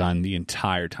on the gun the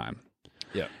entire time.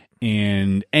 Yeah.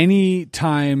 And any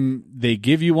time they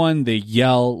give you one, they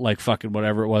yell like fucking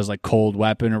whatever it was, like cold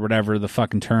weapon or whatever the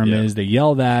fucking term is. They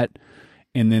yell that,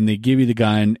 and then they give you the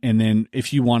gun, and then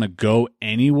if you want to go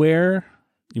anywhere,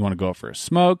 you want to go for a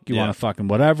smoke, you want to fucking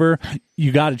whatever,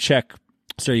 you got to check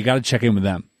in with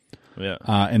them. Yeah.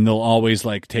 And they'll always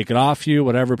like take it off you,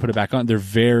 whatever, put it back on. They're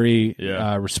very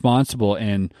responsible,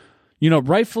 and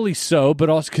rightfully so, but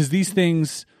also because these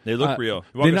things, they look real.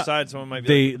 You walk inside, someone might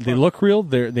be they look real.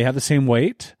 They have the same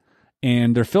weight,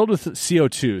 and they're filled with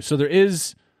CO2. So there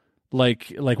is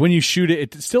like when you shoot it,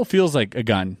 it still feels like a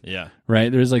gun. Yeah.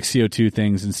 Right. There's like CO2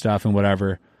 things and stuff and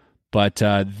whatever, but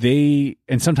and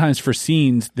sometimes for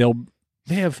scenes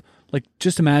they have like,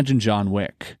 just imagine John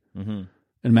Wick. Mm-hmm.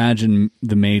 Imagine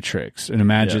The Matrix, and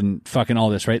imagine fucking all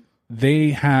this, right?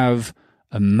 They have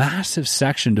a massive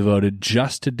section devoted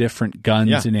just to different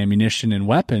guns and ammunition and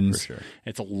weapons. For sure.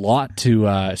 It's a lot to,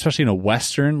 especially in a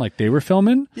Western like they were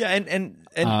filming. Yeah,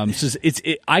 and so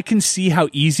I can see how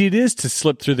easy it is to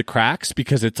slip through the cracks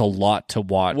because it's a lot to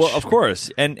watch. Well, of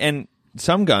course, and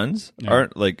some guns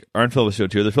aren't filled with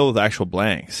CO2; they're filled with actual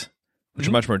blanks, which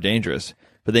are much more dangerous.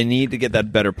 But they need to get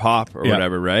that better pop or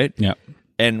whatever, right? Yeah.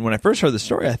 And when I first heard the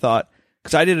story, I thought,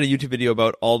 because I did a YouTube video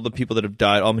about all the people that have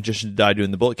died, all magicians died doing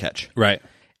the bullet catch. Right.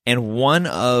 And one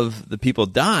of the people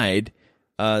died,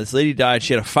 this lady died,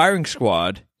 she had a firing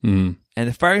squad, and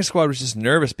the firing squad was just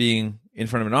nervous being in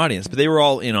front of an audience, but they were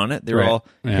all in on it. They were all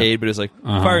paid, but it was like,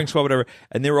 firing squad, whatever,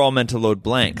 and they were all meant to load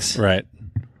blanks. Right.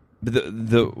 But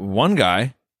the one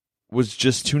guy was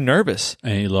just too nervous.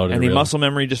 And he loaded and real. muscle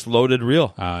memory just loaded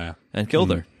real. Oh, yeah. And killed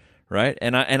her. Right?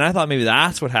 And I thought maybe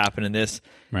that's what happened in this.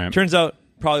 Right. Turns out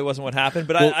probably wasn't what happened,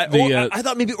 but I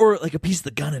thought maybe, or like a piece of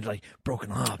the gun had like broken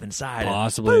off inside.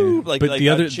 Possibly. Boom, but the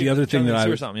other thing that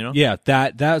or something,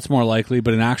 that's more likely,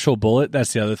 but an actual bullet,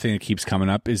 that's the other thing that keeps coming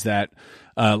up, is that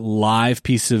a live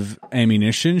piece of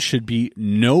ammunition should be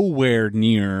nowhere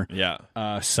near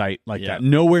a site like that.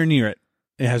 Nowhere near it.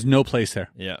 It has no place there.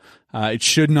 Yeah. It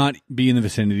should not be in the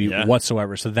vicinity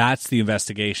whatsoever. So that's the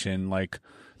investigation. Like,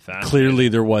 clearly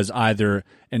there was either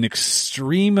an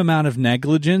extreme amount of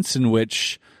negligence in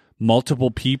which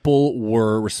multiple people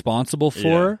were responsible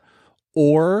for,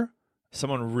 or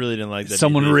someone really didn't like that.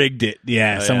 Someone rigged it.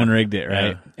 Yeah, someone rigged it,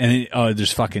 right? Yeah. And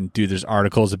there's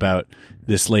articles about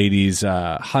this lady's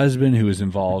husband who was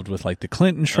involved with like the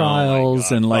Clinton trials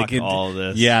God, and like all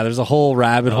this. Yeah, there's a whole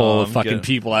rabbit hole of fucking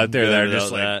people out there that are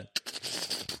just like that.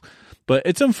 But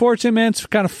it's unfortunate, man. It's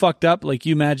kind of fucked up. Like,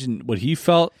 you imagine what he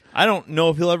felt. I don't know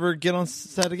if he'll ever get on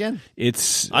set again.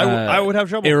 It's I would have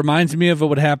trouble. It reminds me of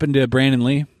what happened to Brandon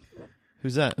Lee.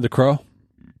 Who's that? The Crow.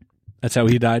 That's how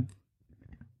he died.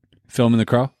 Filming The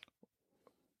Crow.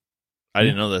 I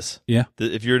didn't know this. Yeah.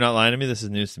 If you're not lying to me, this is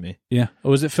news to me. Yeah.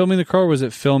 Was it filming The Crow or was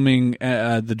it filming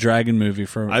the Dragon movie?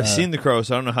 I've seen The Crow,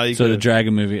 so I don't know how you. So the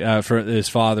Dragon movie for his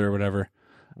father or whatever.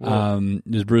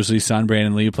 There's Bruce Lee's son,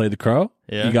 Brandon Lee, who played the Crow.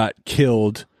 Yeah. He got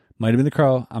killed. Might have been the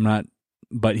Crow. I'm not,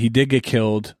 but he did get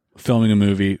killed filming a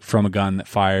movie from a gun that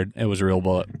fired. It was a real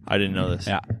bullet. I didn't know this.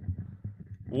 Yeah.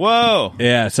 Whoa.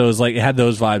 Yeah. So it was like it had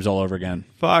those vibes all over again.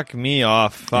 Fuck me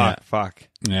off. Fuck.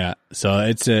 Yeah. So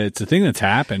it's a thing that's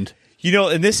happened. You know,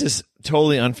 and this is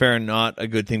totally unfair and not a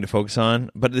good thing to focus on.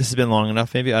 But this has been long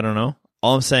enough. Maybe I don't know.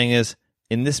 All I'm saying is,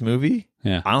 in this movie,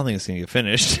 I don't think it's going to get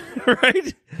finished.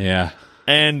 Right? Yeah.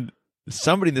 And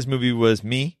somebody in this movie was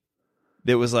me.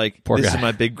 That was like, Poor this guy. is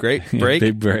my big break.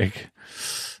 Big break.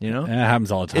 You know? Yeah, it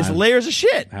happens all the time. It's layers of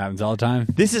shit. It happens all the time.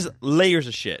 This is layers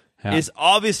of shit. Yeah. It's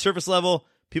obvious surface level.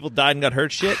 People died and got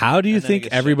hurt shit. How do you and then it think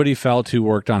gets everybody felt who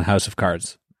worked on House of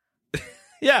Cards? shit.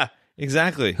 Yeah,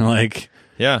 exactly. Like,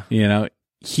 Yeah. you know,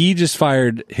 he just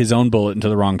fired his own bullet into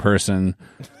the wrong person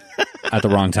at the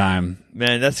wrong time.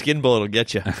 Man, that skin bullet will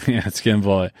get you. Yeah, skin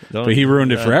bullet. Don't But he ruined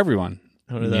do it that. for everyone.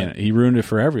 Don't do that. Yeah, he ruined it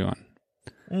for everyone.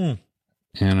 You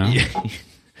know? Yeah.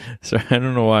 Sorry, I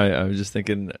don't know why. I was just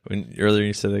thinking when earlier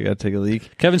you said I got to take a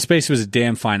leak. Kevin Spacey was a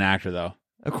damn fine actor, though.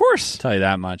 Of course. I'll tell you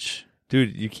that much.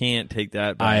 Dude, you can't take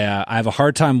that back. I have a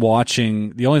hard time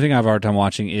watching. The only thing I have a hard time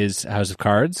watching is House of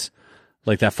Cards.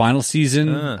 Like that final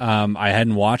season, I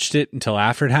hadn't watched it until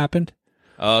after it happened.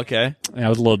 Oh, okay. And I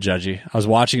was a little judgy. I was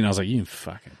watching and I was like, you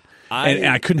fucking... And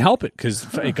I couldn't help it because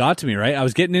it got to me, right? I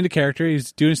was getting into character. He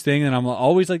was doing his thing, and I'm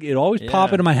always like, it always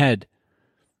pop into my head,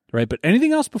 right? But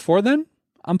anything else before then,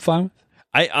 I'm fine with.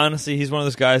 I honestly, he's one of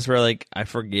those guys where like I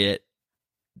forget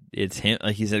it's him.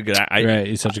 Like he's a good. Right,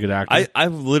 he's such a good actor.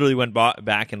 I've literally went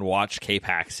back and watched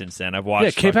K-Pax since then. I've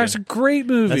watched. Yeah, K-Pax is a great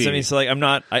movie. That's what I mean. So like, I'm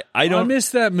not. I don't. I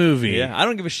miss that movie. Yeah, I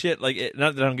don't give a shit. Like,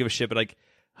 not that I don't give a shit, but like,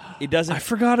 it doesn't. I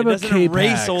forgot about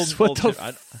K-Pax. What the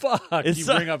fuck? You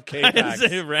bring up K-Pax? I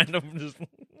say random. Just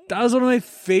that was one of my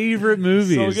favorite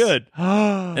movies. so good.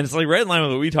 And it's like right in line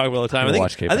with what we talk about all the time.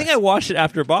 I think I watched it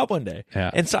after Bob one day. Yeah.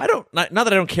 And so I don't. Not that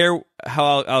I don't care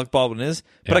how Alec Baldwin is,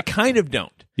 but I kind of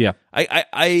don't. Yeah.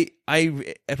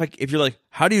 If you're like,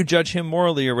 how do you judge him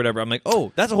morally or whatever? I'm like,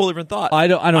 oh, that's a whole different thought. I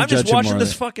don't I'm judge just him watching morally.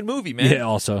 this fucking movie, man. Yeah.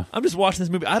 Also, I'm just watching this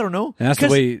movie. I don't know. and that's the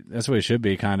way it should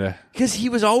be, kind of. Because he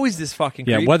was always this fucking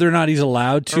Yeah. creep. Whether or not he's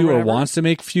allowed to or whatever. wants to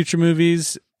make future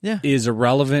movies, is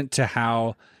irrelevant to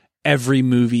how every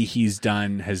movie he's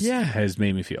done has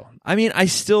made me feel. I mean, I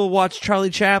still watch Charlie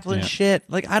Chaplin shit.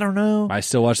 Like, I don't know. I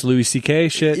still watch Louis C.K.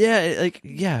 shit.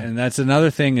 Yeah. And that's another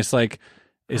thing. It's like,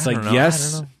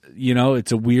 yes, you know,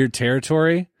 it's a weird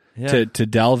territory to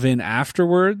delve in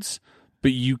afterwards,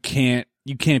 but you can't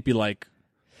be like,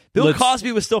 Bill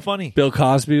Cosby was still funny. Bill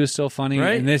Cosby was still funny,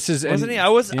 Right? And this is, Wasn't he? I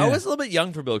was a little bit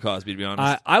young for Bill Cosby, to be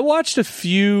honest. I watched a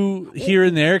few here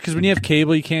and there because when you have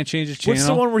cable, you can't change the channel. What's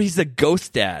the one where he's the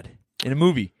ghost dad in a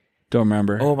movie? Don't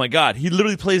remember. Oh my god, he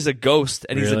literally plays a ghost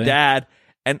and he's a Really? dad.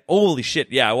 And holy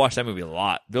shit, yeah, I watched that movie a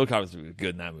lot. Bill Cosby was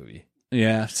good in that movie.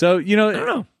 Yeah. So, you know, I don't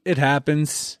know. it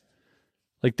happens.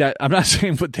 Like that. I'm not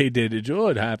saying what they did.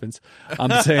 It happens.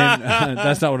 I'm saying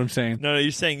that's not what I'm saying. No,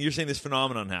 you're saying this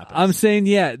phenomenon happens. I'm saying,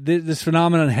 this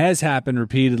phenomenon has happened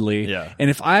repeatedly. Yeah.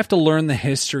 And if I have to learn the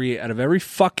history out of every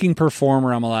fucking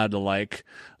performer I'm allowed to like,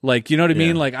 you know what I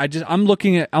mean? Like I'm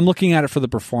looking at it for the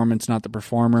performance, not the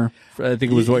performer. I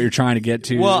think it was what you're trying to get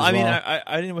to. Well, as I mean, well.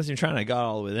 I wasn't even trying. I got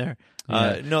all the way there.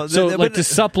 Yeah. No, to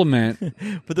supplement,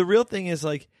 but the real thing is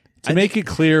like to make it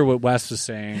clear what Wes was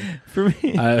saying. For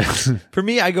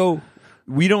me, I go,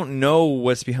 we don't know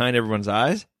what's behind everyone's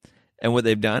eyes and what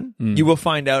they've done. You will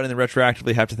find out and then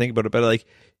retroactively have to think about it. But like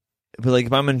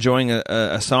if I'm enjoying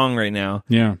a song right now,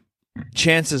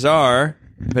 chances are,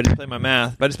 if I just play my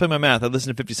math, I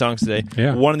listened to 50 songs today.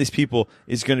 Yeah. One of these people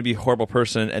is going to be a horrible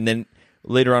person, and then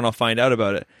later on I'll find out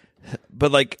about it.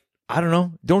 But like, I don't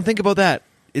know. Don't think about that.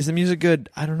 Is the music good?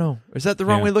 I don't know. Is that the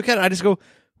wrong way to look at it? I just go,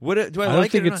 What do I don't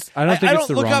like think it or it's- not? I don't think it's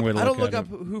the look wrong up, way to I don't look look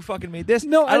at up who fucking made this.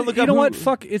 No, I don't look you up know who, what?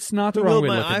 Fuck, it's not the who wrong way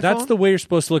built to my look at it. That's iPhone? the way you're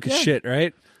supposed to look at Yeah. shit,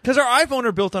 right? Because our iPhone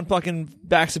are built on fucking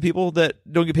backs of people that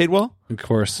don't get paid well. Of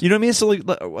course. You know what I mean? So like,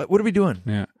 what are we doing?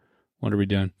 Yeah. What are we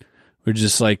doing? We're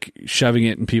just like shoving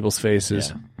it in people's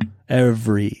faces.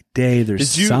 Every day there's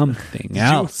something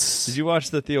else. Did you watch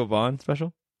the Theo Von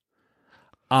special?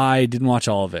 I didn't watch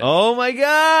all of it. Oh my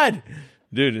god,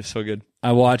 dude, it's so good.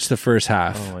 I watched the first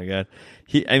half. Oh my god,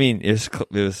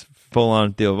 it was full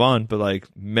on Theo Von, but like,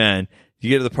 man, you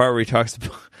get to the part where he talks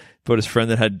about his friend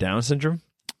that had Down syndrome.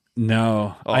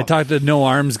 No. Oh. I talked to No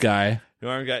Arms guy. No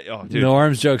Arms guy. Oh, dude, No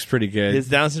Arms joke's pretty good. his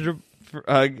Down syndrome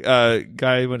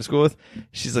guy he went to school with.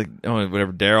 She's like, oh,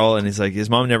 whatever, Daryl, and he's like, his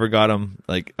mom never got him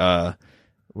like, what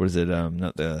is it?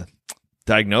 Not the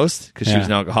diagnosed because she was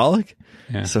an alcoholic.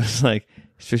 Yeah. So it's like,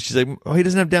 so she's like, oh, he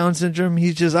doesn't have Down syndrome.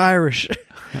 He's just Irish.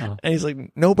 Oh. And he's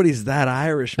like, nobody's that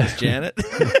Irish, Miss Janet.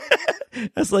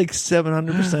 That's like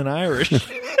 700% Irish.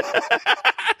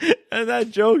 And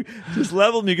that joke just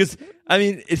leveled me because, I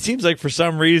mean, it seems like for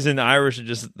some reason Irish are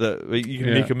just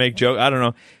you can make joke. I don't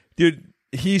know, dude.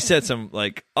 He said some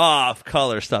like off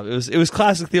color stuff. It was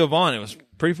classic Theo Von. It was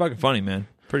pretty fucking funny, man.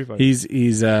 Pretty funny.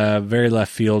 He's very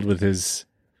left field with his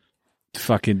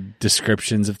fucking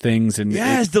descriptions of things, and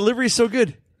his delivery is so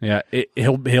good. Yeah,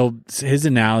 his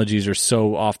analogies are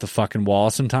so off the fucking wall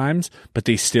sometimes, but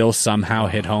they still somehow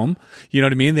hit home. You know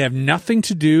what I mean? They have nothing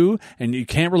to do, and you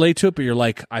can't relate to it, but you're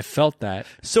like, I felt that.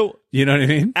 So you know what I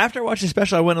mean? After I watched the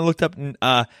special, I went and looked up.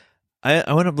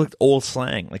 I went and looked old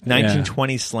slang, like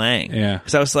 1920s slang. Yeah,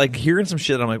 because I was like hearing some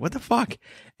shit. I'm like, what the fuck?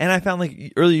 And I found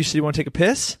like earlier you said you want to take a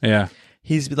piss. Yeah,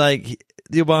 he's like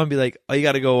the Obama be like, oh, you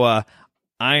got to go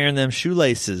iron them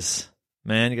shoelaces.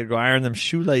 Man, you gotta go iron them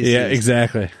shoelaces. Yeah,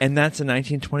 exactly. And that's a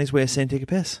 1920s way of saying take a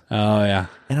piss. Oh, yeah.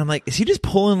 And I'm like, is he just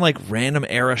pulling like random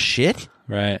era shit?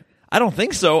 Right. I don't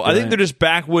think so. Right. I think they're just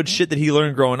backwoods shit that he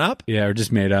learned growing up. Yeah, or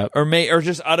just made up. Or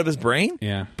just out of his brain.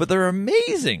 Yeah. But they're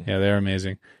amazing. Yeah, they're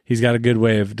amazing. He's got a good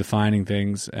way of defining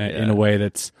things in a way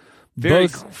that's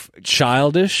both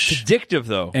childish. Addictive,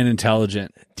 though. And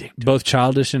intelligent. Addictive. Both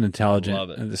childish and intelligent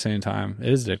Love it. at the same time.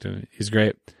 It is addictive. He's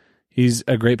great. He's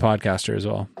a great podcaster as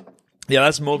well. Yeah,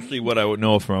 that's mostly what I would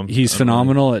know from. He's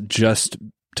phenomenal at just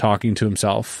talking to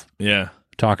himself. Yeah.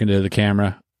 Talking to the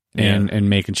camera and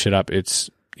making shit up.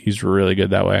 He's really good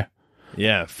that way.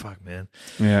 Yeah, fuck, man.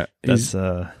 Yeah. That's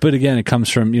but again, it comes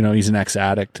from, he's an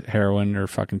ex-addict, heroin or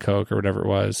fucking coke or whatever it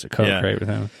was. Coke, right, with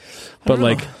him. But I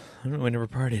like, don't know, I never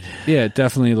partied. Yeah,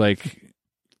 definitely like,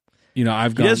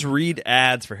 I've gone. He does read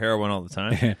ads for heroin all the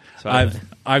time. So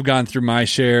I've gone through my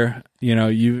share.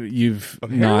 You've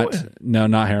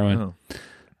not heroin.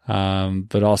 Oh.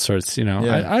 But all sorts.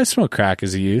 I smoked crack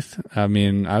as a youth. I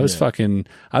mean, I was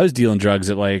dealing drugs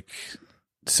at like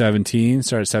 17.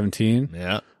 Started at 17.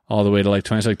 Yeah. All the way to like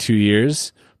 20. So like 2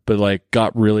 years. But like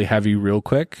got really heavy real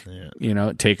quick.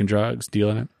 Yeah. Taking drugs,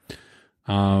 dealing it.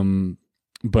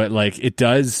 But like it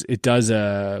does.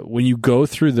 When you go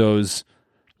through those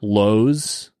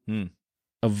lows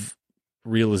of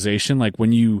realization, like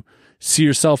when you see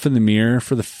yourself in the mirror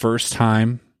for the first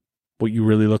time, what you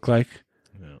really look like,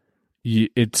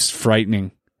 it's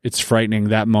frightening. It's frightening,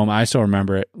 that moment. I still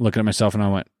remember it, looking at myself, and I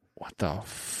went, what the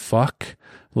fuck?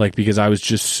 Like, because I was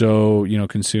just so,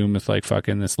 consumed with like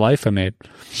fucking this life I made.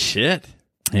 Shit.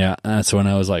 Yeah, that's when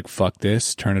I was like, fuck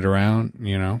this, turn it around,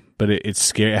 But it's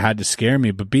scary. It had to scare me.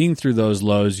 But being through those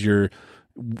lows,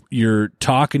 you're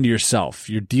talking to yourself.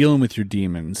 You're dealing with your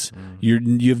demons.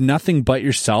 You have nothing but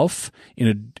yourself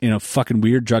in a fucking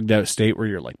weird drugged out state where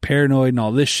you're like paranoid and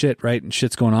all this shit, right? And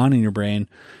shit's going on in your brain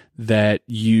that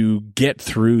you get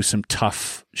through some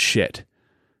tough shit.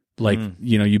 Like,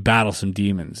 you battle some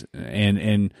demons,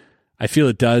 and I feel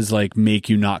it does like make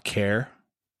you not care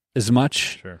as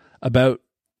much about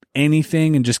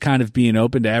anything and just kind of being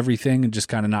open to everything and just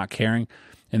kind of not caring.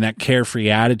 And that carefree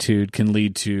attitude can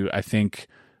lead to, I think,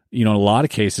 in a lot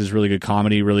of cases, really good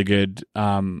comedy, really good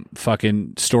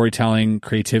fucking storytelling,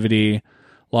 creativity, a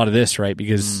lot of this, right?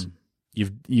 Because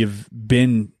you've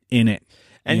been in it.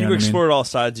 And you've explored all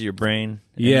sides of your brain.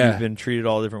 And yeah. You've been treated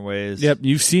all different ways. Yep.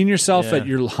 You've seen yourself at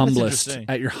your humblest,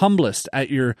 at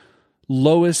your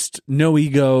lowest, no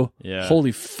ego. Yeah.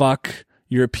 Holy fuck,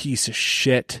 you're a piece of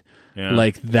shit. Yeah.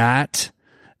 Like that.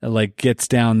 Like gets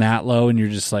down that low and you're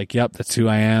just like, yep, that's who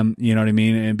I am. You know what I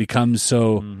mean? And it becomes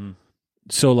so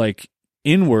like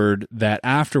inward that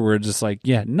afterwards it's like,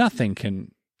 yeah, nothing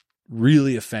can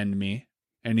really offend me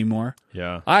anymore.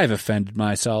 Yeah. I've offended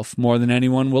myself more than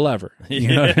anyone will ever. You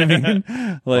know what I mean?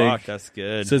 Like, fuck, that's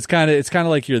good. So it's kind of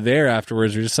like you're there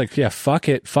afterwards. You're just like, yeah, fuck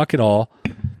it all.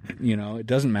 It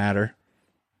doesn't matter.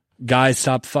 guys,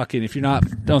 stop fucking. If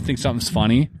don't think something's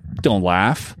funny, don't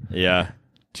laugh. Yeah.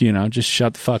 Just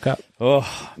shut the fuck up.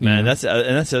 Oh man, that's the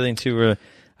other thing too. Where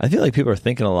I feel like people are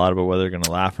thinking a lot about whether they're going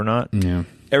to laugh or not. Yeah.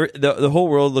 The whole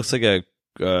world looks like a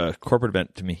corporate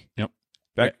event to me. Yep.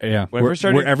 When I first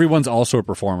started, where everyone's also a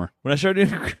performer. When I started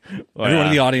doing, everyone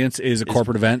in the audience is a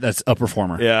corporate event that's a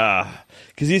performer. Yeah,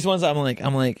 because these ones I'm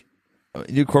like,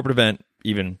 you do a corporate event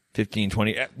even 15,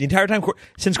 20 the entire time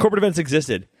since corporate events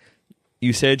existed.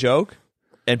 You say a joke,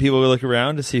 and people will look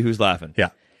around to see who's laughing.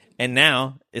 Yeah, and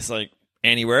now it's like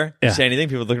anywhere you say anything,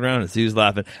 people look around and see who's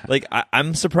laughing. Like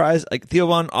I'm surprised. Like Theo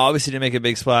Von obviously didn't make a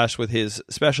big splash with his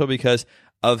special because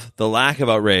of the lack of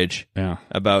outrage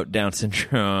about Down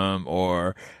syndrome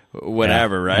or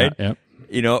whatever, right? Yeah.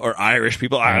 Or Irish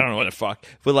people. I don't know what the fuck.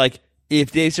 But like,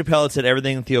 if Dave Chappelle had said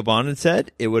everything Theo Von had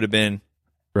said, it would have been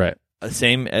right. The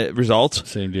same result.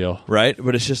 Same deal. Right?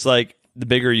 But it's just like, the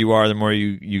bigger you are, the more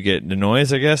you get the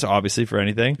noise, I guess, obviously, for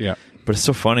anything. Yeah. But it's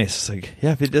so funny. It's just like,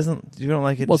 if it doesn't, you don't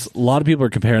like it. Well, a lot of people are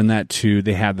comparing that to,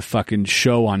 they had the fucking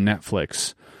show on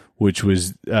Netflix, which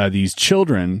was these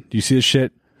children. Do you see this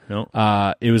shit? No.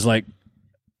 It was like,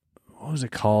 what was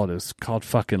it called? It was called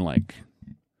fucking like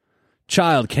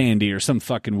Child Candy or some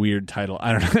fucking weird title.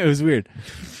 I don't know. It was weird.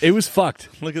 It was fucked.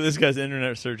 Look at this guy's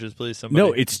internet searches, please. Somebody.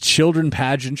 No, it's children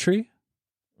pageantry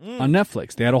on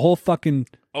Netflix. They had a whole fucking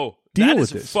deal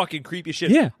with this. Fucking creepy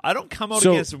shit. Yeah. I don't come out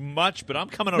against much, but I'm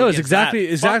coming out no, against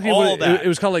it's exactly what that. It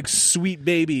was called, like Sweet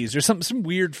Babies or some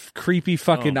weird creepy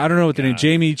fucking. I don't know what the name.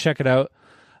 Jamie, check it out.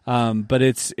 But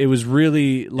it was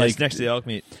really like it's next to the elk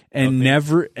meat, and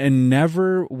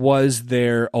never was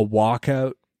there a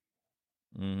walkout.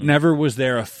 Never was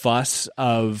there a fuss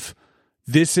of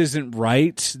this isn't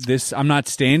right. I'm not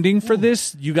standing for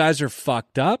this. You guys are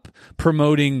fucked up.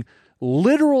 Promoting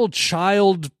literal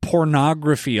child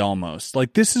pornography almost.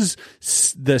 Like this is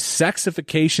the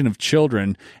sexification of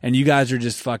children, and you guys are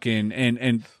just fucking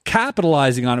and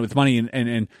capitalizing on it with money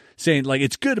and saying like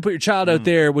it's good to put your child out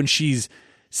there when she's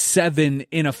 7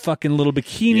 in a fucking little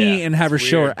bikini and have her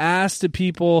show her ass to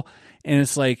people. And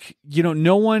it's like,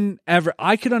 no one ever,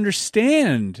 I could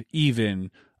understand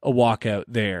even a walkout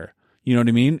there. You know what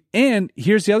I mean? And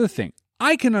here's the other thing.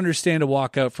 I can understand a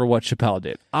walkout for what Chappelle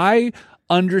did. I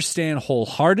understand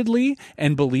wholeheartedly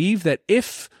and believe that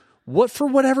for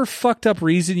whatever fucked up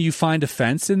reason you find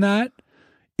offense in that,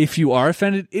 if you are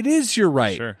offended, it is your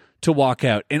right to walk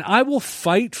out. And I will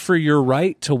fight for your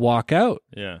right to walk out.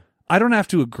 Yeah. I don't have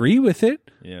to agree with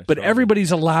it, but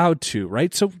everybody's allowed to,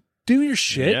 right? So do your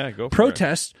shit. Yeah, go for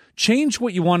protest. Change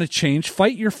what you want to change.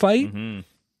 Fight your fight.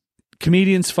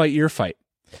 Comedians fight your fight.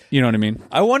 You know what I mean?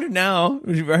 I wonder now,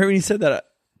 when you said that,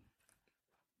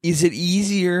 is it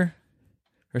easier,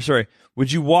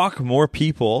 would you walk more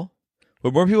people,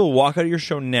 would more people walk out of your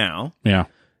show now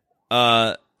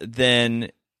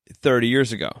than 30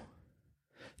 years ago?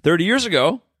 30 years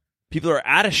ago, people are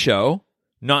at a show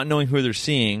not knowing who they're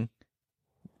seeing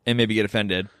and maybe get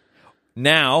offended.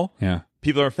 Now,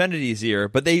 people are offended easier,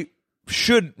 but they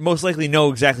should most likely know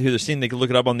exactly who they're seeing. They can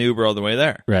look it up on the Uber all the way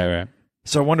there. Right.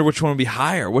 So I wonder which one would be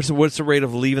higher. What's the rate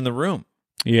of leaving the room?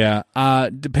 Yeah,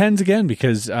 depends again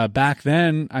because back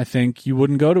then I think you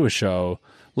wouldn't go to a show,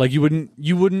 like you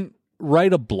wouldn't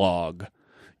write a blog,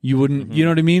 you wouldn't, you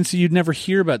know what I mean? So you'd never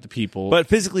hear about the people. But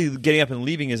physically getting up and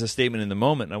leaving is a statement in the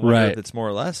moment. I wonder if it's more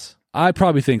or less. I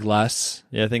probably think less.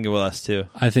 Yeah, I think less too.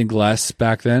 I think less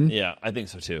back then. Yeah, I think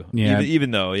so too. Yeah,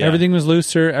 even though everything was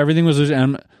looser.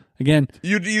 And again,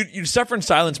 you'd suffer in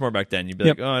silence more back then. You'd be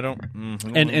like, oh, I don't.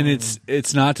 And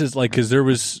it's not just like because there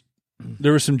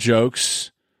were some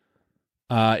jokes.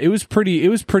 It was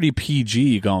pretty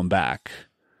PG going back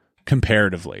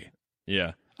comparatively.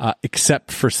 Yeah.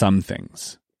 Except for some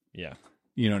things. Yeah.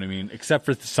 You know what I mean? Except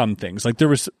for some things. Like there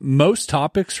was most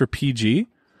topics were PG.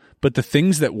 But the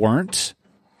things that weren't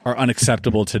are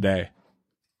unacceptable today.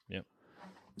 Yep.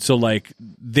 So, like,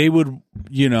 they would,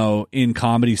 in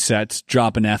comedy sets,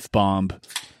 drop an F-bomb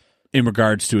in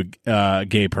regards to a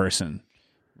gay person.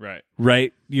 Right.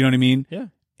 Right? You know what I mean? Yeah.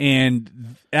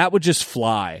 And that would just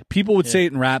fly. People would say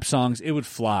it in rap songs. It would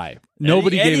fly.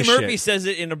 Nobody gave a shit. Eddie Murphy says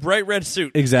it in a bright red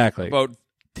suit. Exactly. About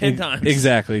 10 times.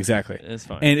 Exactly. It's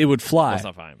fine. And it would fly. Well, it's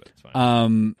not fine, but it's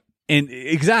fine. And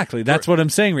exactly, that's what I'm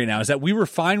saying right now, is that we were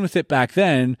fine with it back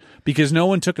then because no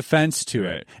one took offense to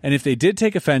it. And if they did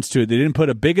take offense to it, they didn't put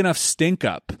a big enough stink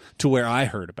up to where I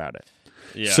heard about it.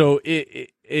 Yeah. So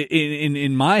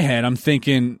in my head, I'm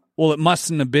thinking, well, it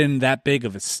mustn't have been that big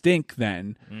of a stink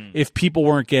then if people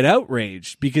weren't get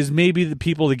outraged, because maybe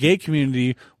the gay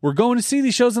community were going to see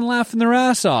these shows and laughing their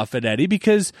ass off at Eddie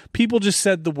because people just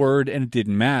said the word and it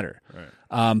didn't matter. Right.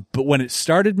 But when it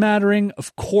started mattering,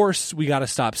 of course, we got to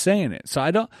stop saying it. So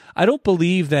I don't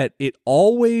believe that it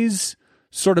always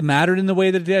sort of mattered in the way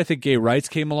that it did. I think gay rights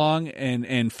came along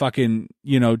and fucking,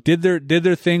 did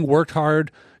their thing, worked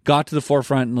hard, got to the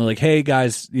forefront, and like, hey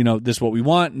guys, this is what we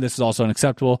want, and this is also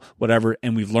unacceptable, whatever.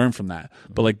 And we've learned from that.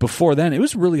 But like before then, it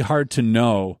was really hard to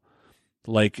know.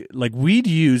 Like we'd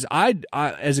use, I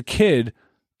as a kid,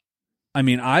 I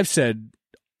mean, I've said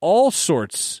all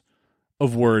sorts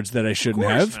of words that I shouldn't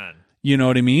have. Man. You know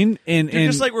what I mean? And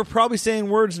just like we're probably saying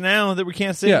words now that we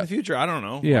can't say in the future. I don't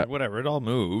know. Yeah. Whatever. It all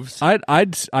moves.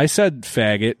 I said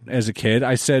faggot as a kid.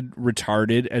 I said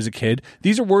retarded as a kid.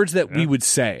 These are words that we would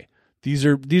say. These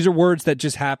are words that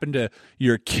just happened to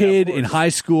you're a kid in high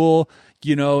school,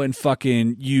 and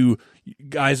fucking you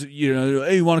guys,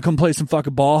 hey, you want to come play some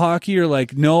fucking ball hockey? You're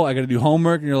like, no, I got to do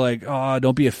homework. And you're like, oh,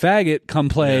 don't be a faggot. Come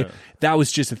play. Yeah. That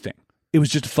was just a thing. It was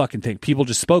just a fucking thing. People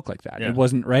just spoke like that. Yeah. It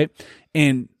wasn't right.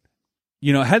 And,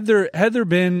 had there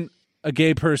been a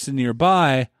gay person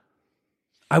nearby,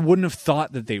 I wouldn't have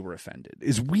thought that they were offended.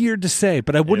 It's weird to say,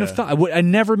 but I wouldn't have thought. I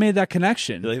never made that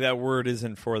connection. Like that word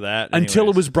isn't for that. Until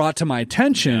it was brought to my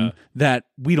attention that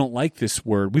we don't like this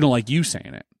word. We don't like you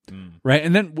saying it. Right.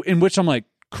 And then in which I'm like,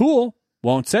 cool,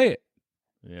 won't say it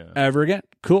ever again.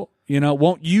 Cool.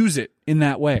 Won't use it in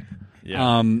that way.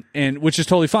 Yeah. And which is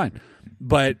totally fine.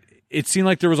 But it seemed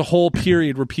like there was a whole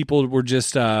period where people were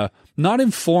just not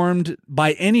informed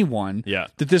by anyone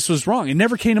that this was wrong. It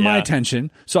never came to my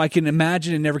attention, so I can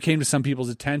imagine it never came to some people's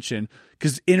attention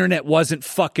because internet wasn't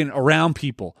fucking around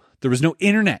people. There was no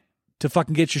internet to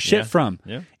fucking get your shit from.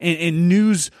 Yeah. And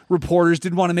news reporters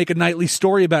didn't want to make a nightly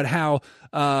story about how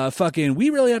fucking we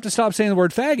really have to stop saying the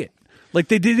word faggot. Like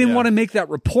they didn't want to make that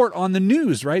report on the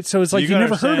news, right? So it's like you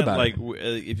never heard about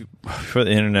it. Before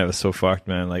the internet was so fucked,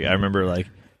 man. Like I remember, like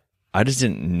I just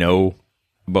didn't know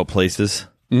about places.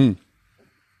 Like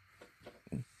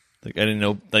I didn't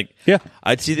know. Like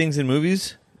I'd see things in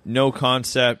movies, no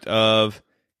concept of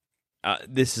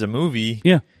this is a movie.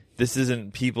 Yeah, this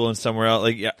isn't people in somewhere else.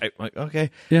 Like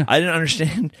okay. Yeah, I didn't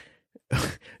understand.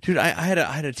 Dude, I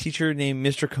had a teacher named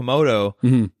Mr. Komodo.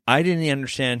 Mm-hmm. I didn't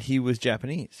understand he was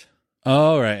Japanese.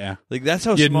 Oh, right, yeah. Like, that's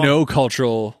how you small... had no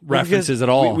cultural references at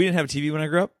all. We didn't have TV when I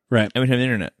grew up. Right. And we didn't have the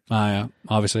internet. Yeah,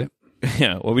 obviously.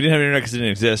 Yeah, well, we didn't have internet because it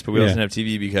didn't exist, but we also didn't have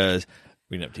TV because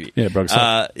we didn't have TV. Yeah, it broke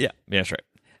stuff. Yeah, that's right.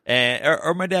 And,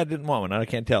 or my dad didn't want one. I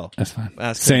can't tell. That's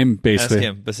fine. Same, basically. Ask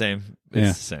him, but same.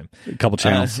 It's the same. A couple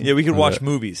channels. Yeah, we could watch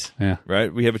movies. Yeah.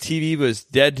 Right? We have a TV, but it's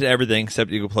dead to everything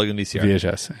except you could plug in VCR.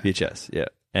 VHS, yeah.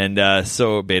 And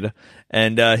so, beta.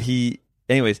 And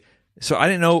anyways... So I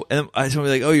didn't know, and someone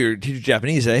was like, "Oh, you're teaching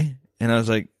Japanese, eh?" And I was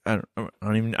like, "I don't know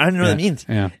what that means."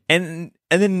 Yeah. And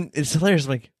then it's hilarious.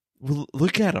 I'm like, well,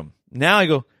 "Look at him." Now I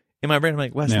go in my brain. I'm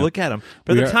like, "Wes, look at him."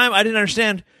 But at the time, I didn't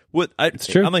understand what. It's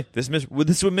true. I'm like, "This is what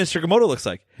Mr. Komodo looks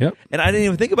like." Yep. And I didn't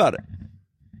even think about it.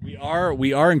 We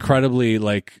are incredibly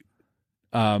like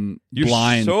blind,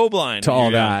 so blind to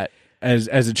all that as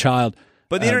a child.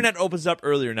 But the internet opens up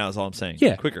earlier now is all I'm saying.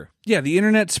 Yeah. Quicker. Yeah, the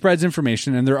internet spreads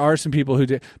information, and there are some people who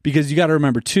do, because you got to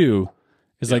remember, too,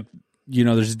 is like,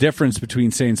 there's a difference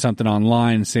between saying something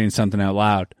online and saying something out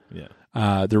loud.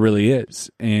 Yeah. There really is.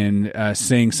 And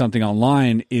saying something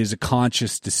online is a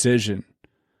conscious decision.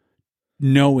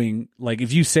 Knowing, like,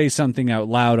 if you say something out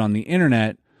loud on the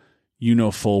internet, you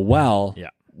know full well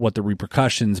what the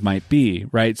repercussions might be,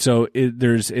 right? So I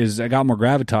got more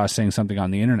gravitas saying something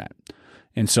on the internet.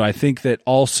 And so I think that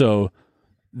also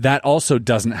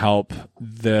doesn't help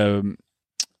the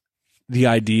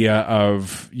idea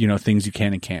of, things you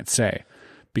can and can't say,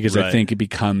 because I think it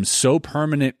becomes so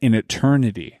permanent in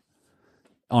eternity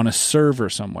on a server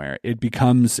somewhere. It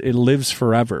lives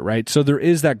forever, right? So there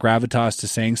is that gravitas to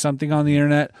saying something on the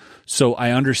internet. So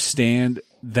I understand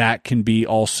that can be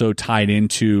also tied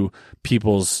into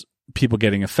people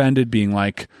getting offended, being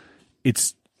like,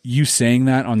 you saying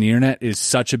that on the internet is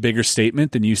such a bigger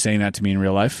statement than you saying that to me in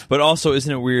real life. But also,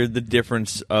 isn't it weird the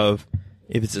difference of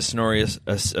if it's a story, a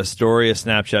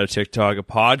Snapchat, a TikTok, a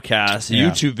podcast, a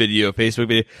YouTube video, a Facebook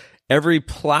video, every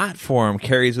platform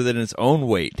carries with it its own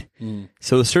weight.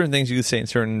 So there's certain things you can say in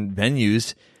certain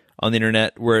venues on the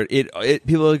internet where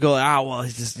people will go, well,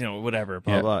 it's just, whatever,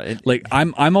 blah, blah. Like,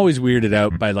 I'm always weirded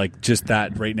out by, like, just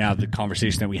that right now, the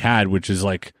conversation that we had, which is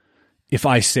like, if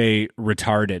I say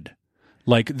retarded,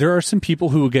 like, there are some people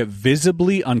who will get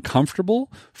visibly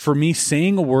uncomfortable for me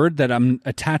saying a word that I'm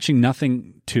attaching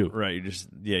nothing to. Right.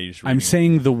 I'm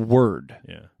saying the word.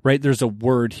 Yeah. Right. There's a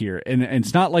word here. And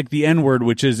it's not like the N word,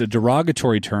 which is a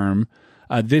derogatory term.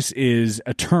 This is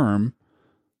a term.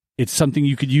 It's something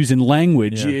you could use in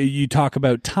language. Yeah. You talk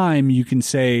about time. You can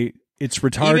say it's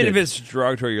retarded. Even if it's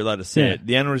derogatory, you're allowed to say Yeah. it.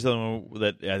 The N-word is the one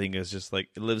that I think is just like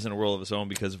it lives in a world of its own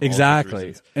because of all sorts of exactly.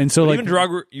 reasons. And so But like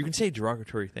even you can say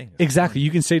derogatory things. exactly,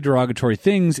 you can say derogatory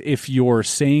things if you're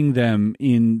saying them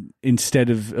instead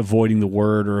of avoiding the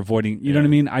word or avoiding. You know what I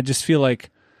mean? I just feel like.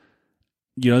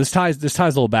 This ties a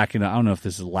little back into, I don't know if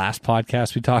this is the last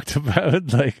podcast we talked about,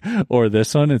 or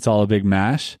this one. It's all a big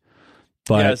mash.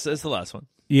 But yeah, it's the last one.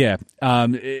 yeah,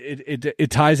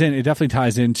 it ties in. It definitely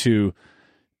ties into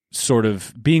sort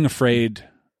of being afraid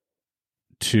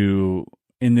to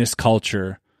in this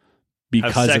culture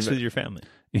because Have sex of with your family.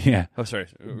 yeah. Oh, sorry.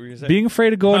 What were you gonna say? Being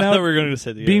afraid of going I out. thought we were going to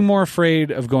say the Being more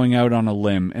afraid of going out on a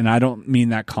limb, and I don't mean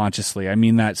that consciously. I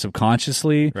mean that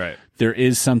subconsciously. Right. There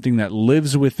is something that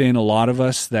lives within a lot of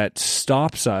us that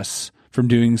stops us from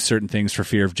doing certain things for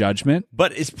fear of judgment.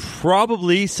 But it's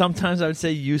probably sometimes I would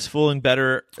say useful and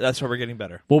better. That's why we're getting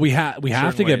better. Well, we have to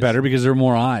Certain get ways. better because there are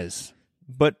more eyes.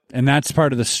 But And that's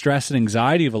part of the stress and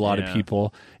anxiety of a lot of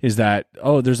people is that,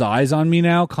 there's eyes on me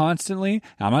now constantly.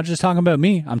 I'm not just talking about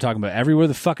me. I'm talking about everywhere,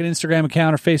 the fucking Instagram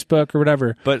account or Facebook or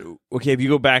whatever. But okay, if you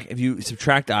go back, if you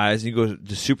subtract eyes and you go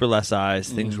to super less eyes,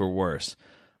 things were worse.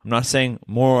 I'm not saying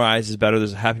more eyes is better.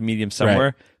 There's a happy medium somewhere.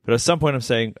 Right. But at some point, I'm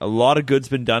saying a lot of good's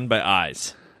been done by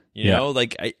eyes. You Yeah. know,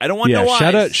 like I don't want no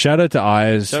eyes. Shout out to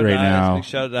eyes Shout out right to Eyes. now. Big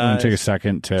shout out to I'm gonna take a Eyes.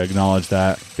 second to acknowledge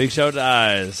that. Big shout out to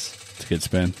eyes. It's a good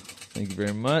spin. Thank you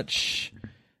very much.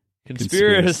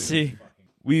 Conspiracy.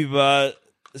 We've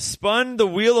spun the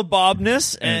wheel of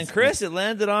Bobness, and Chris, it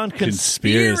landed on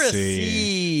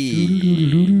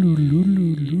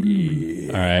conspiracy.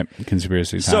 All right,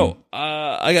 conspiracy time. So,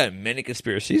 I got many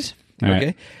conspiracies. All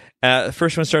Okay. The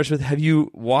first one starts with, have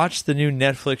you watched the new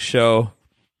Netflix show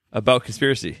about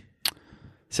conspiracy?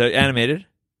 So, animated?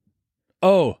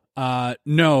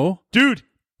 No, Dude.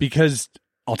 because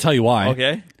I'll tell you why.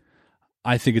 Okay.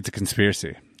 I think it's a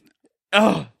conspiracy.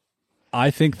 Oh.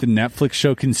 I think the Netflix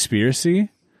show Conspiracy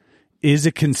is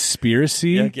a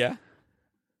conspiracy Yeah.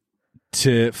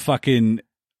 to fucking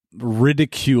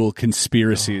ridicule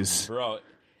conspiracies. Bro.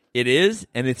 It is,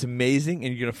 and it's amazing,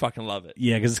 and you're going to fucking love it.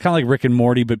 Yeah, because it's kind of like Rick and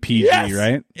Morty, but PG, Yes!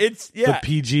 right? It's, But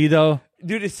PG, though,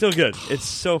 Dude, it's still good. It's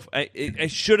so... I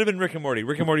should have been Rick and Morty.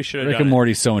 Rick and Morty should have Rick done and it.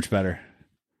 Morty's so much better.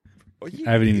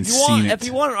 I haven't even seen it. If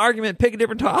you want an argument, pick a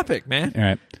different topic, man. All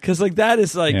right. Because like that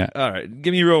is like, Yeah. all right,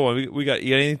 give me a real one. You got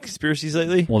any conspiracies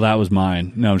lately? Well, that was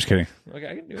mine. No, I'm just kidding. Okay,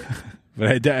 I can do it.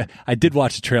 But I did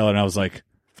watch the trailer, and I was like,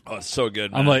 Oh, it's so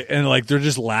good. I'm man. like, they're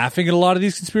just laughing at a lot of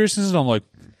these conspiracies, and I'm like,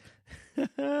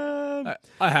 I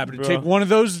happen to take one of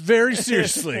those very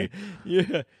seriously.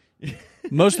 yeah.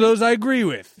 Most of those I agree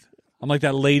with. I'm like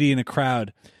that lady in a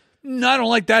crowd. No, I don't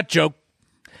like that joke.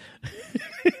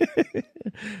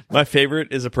 My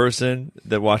favorite is a person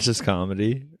that watches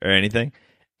comedy or anything,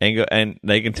 and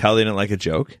they can tell they didn't like a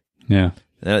joke. Yeah.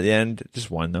 And at the end,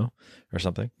 just one though, or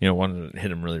something. You know, one hit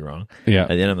them really wrong. Yeah. At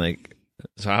the end, I'm like,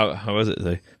 so how was it?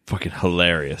 Like, fucking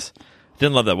hilarious.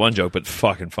 Didn't love that one joke, but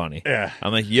fucking funny. Yeah.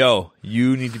 I'm like, yo,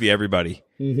 you need to be everybody.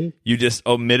 Mm-hmm. You just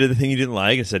omitted the thing you didn't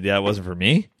like and said, yeah, it wasn't for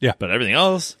me. Yeah. But everything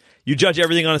else, you judge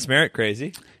everything on its merit.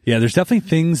 Crazy. Yeah, there's definitely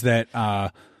things that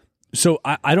so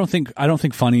I don't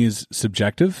think funny is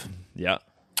subjective. Yeah.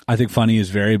 I think funny is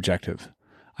very objective.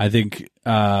 I think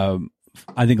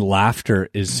laughter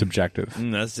is subjective.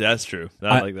 That's true.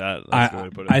 I like that. That's the way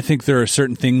to put it. I think there are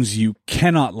certain things you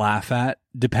cannot laugh at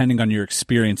depending on your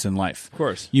experience in life. Of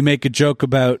course. You make a joke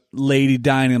about lady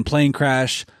dying in a plane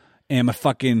crash and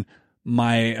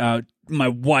my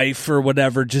wife or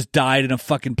whatever just died in a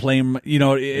fucking plane,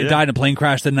 died in a plane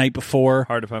crash the night before.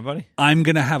 Hard to find funny. I'm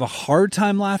going to have a hard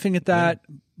time laughing at that,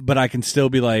 but I can still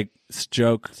be like, it's a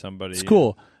joke. Somebody. It's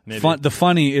cool. Maybe. The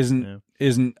funny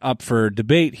isn't up for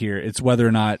debate here. It's whether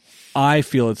or not I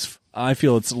feel it's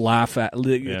laugh at.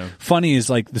 Funny is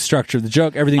like the structure of the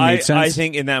joke. Everything made sense. I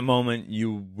think in that moment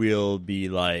you will be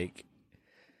like,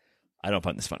 I don't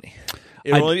find this funny.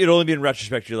 It'll only be in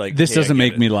retrospect. You're like, this hey, doesn't I get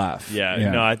make it. me laugh. Yeah.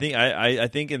 No, I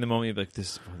think in the moment you're like,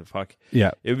 this what the fuck.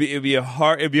 Yeah. It'd be a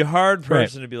hard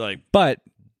person to be like, but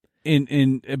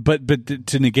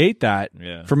to negate that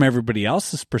Yeah. from everybody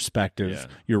else's perspective, Yeah.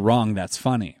 you're wrong. That's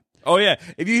funny. oh yeah,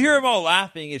 if you hear them all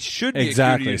laughing, it should be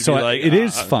Exactly. So So it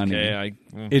is funny. Okay,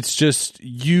 It's just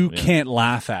you can't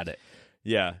laugh at it.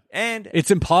 yeah, and It's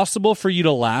impossible for you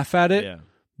to laugh at it, yeah.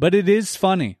 but it is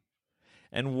funny.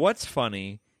 And what's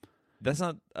funny? That's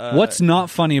not What's not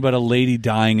funny about a lady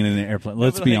dying in an airplane?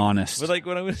 Let's but be like- honest. But like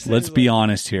what I'm gonna say, Let's is be like,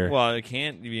 honest here. Well, it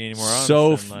can't be any more honest.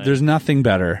 So than, like, there's nothing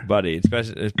better. buddy.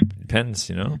 It depends,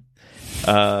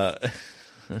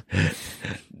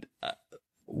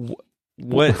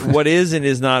 what is and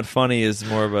is not funny is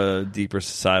more of a deeper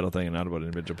societal thing and not about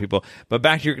individual people. But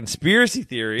back to your conspiracy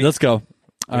theory. Let's go.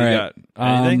 All right. Got?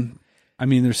 Anything? I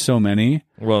mean, there's so many.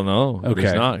 Well, no. Okay.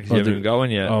 There's not. 'Cause you haven't even got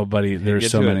one yet. Oh, buddy, there's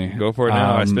so many. Go for it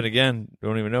now. I spin again.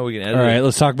 Don't even know. We can edit All right, it.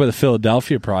 let's talk about the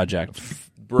Philadelphia Project.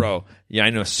 Bro. Yeah, I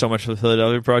know so much for the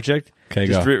Philadelphia Project. Okay,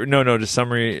 just go. Just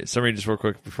summary just real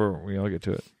quick before we all get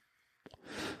to it.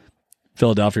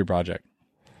 Philadelphia Project.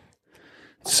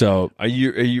 So, were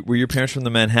your parents from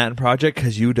the Manhattan Project?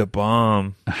 Because you the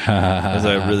bomb. That's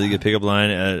a really good pickup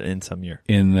line in some year.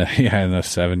 In the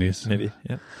 70s. Maybe,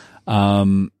 yeah.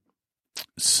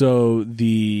 So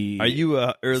Are you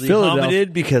early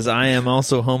hominid? Because I am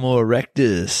also Homo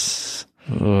erectus.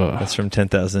 Ugh. That's from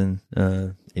 10,000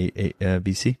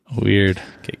 BC. Weird.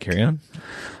 Okay, carry on.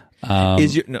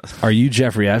 Are you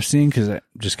Jeffrey Epstein? Because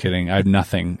just kidding. I have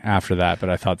nothing after that, but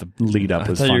I thought the lead up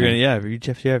was funny. Are you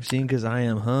Jeffrey Epstein? Because I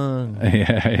am hung.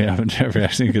 Yeah, I'm Jeffrey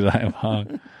Epstein because I am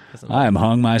hung. I am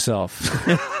hung myself.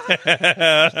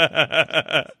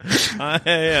 I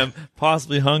am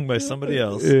possibly hung by somebody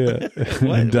else. Yeah,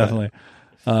 definitely.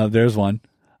 There's one.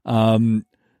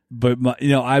 But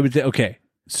I would say, okay.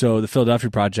 So the Philadelphia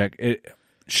Project.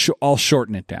 I'll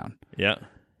shorten it down. Yeah.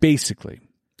 Basically,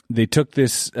 they took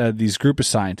these group of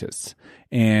scientists,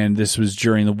 and this was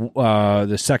during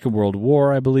the Second World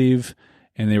War, I believe,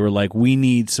 and they were like, we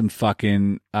need some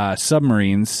fucking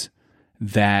submarines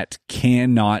that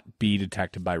cannot be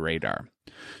detected by radar.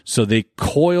 So they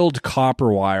coiled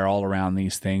copper wire all around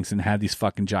these things and had these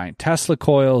fucking giant Tesla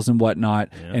coils and whatnot.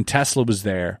 Yeah. And Tesla was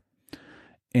there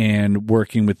and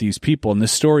working with these people. And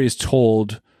this story is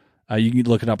told, you can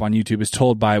look it up on YouTube, it's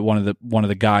told by one of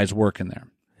the guys working there.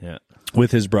 Yeah.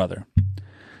 With his brother.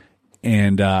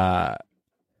 And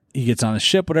he gets on the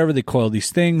ship, whatever, they coil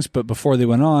these things. But before they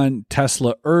went on,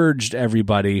 Tesla urged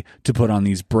everybody to put on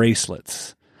these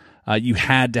bracelets. You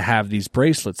had to have these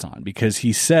bracelets on because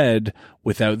he said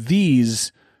without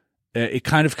these, it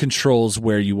kind of controls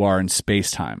where you are in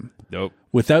space-time. Nope.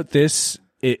 Without this,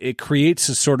 it creates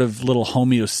a sort of little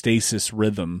homeostasis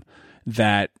rhythm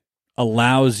that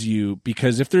allows you,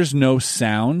 because if there's no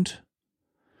sound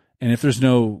and if there's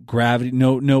no gravity,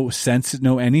 no sense,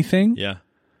 no anything, yeah,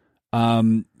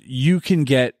 you can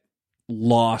get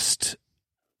lost.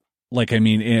 Like, I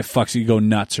mean, it fucks you, go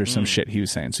nuts or some shit, he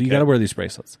was saying. So you got to wear these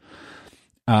bracelets.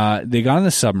 They got on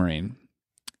the submarine,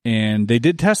 and they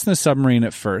did test the submarine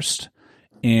at first,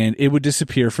 and it would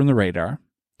disappear from the radar.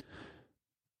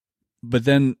 But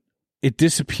then it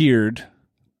disappeared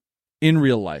in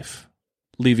real life,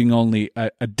 leaving only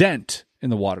a dent in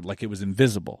the water, like it was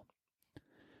invisible.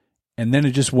 And then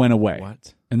it just went away.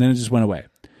 What? And then it just went away.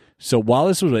 So while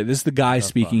this is the guy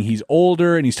speaking. He's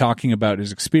older and he's talking about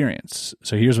his experience.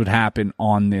 So here's what happened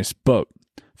on this boat.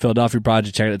 Philadelphia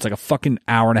Project, check it. It's like a fucking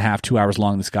hour and a half, 2 hours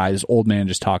long. This old man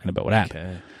just talking about what happened.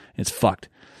 Okay. It's fucked.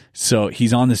 So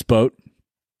he's on this boat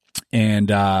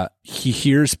and he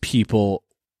hears people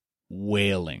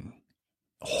wailing,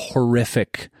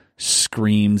 horrific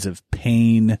screams of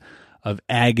pain, of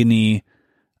agony,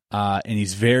 and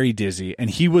he's very dizzy. And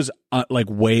he was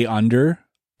like way under.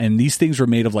 And these things were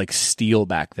made of like steel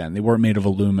back then. They weren't made of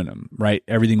aluminum, right?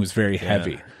 Everything was very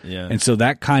heavy. Yeah. And so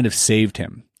that kind of saved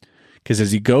him. Because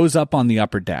as he goes up on the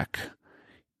upper deck,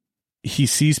 he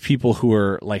sees people who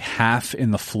are like half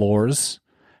in the floors,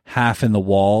 half in the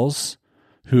walls,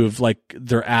 who have like,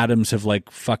 their atoms have like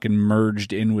fucking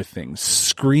merged in with things,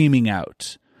 screaming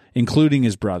out, including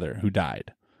his brother who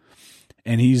died.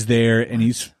 And he's there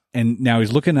and now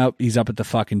he's looking up, he's up at the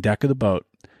fucking deck of the boat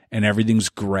and everything's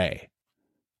gray.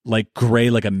 Like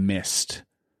a mist,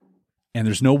 and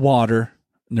there's no water,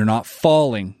 and they're not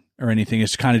falling or anything.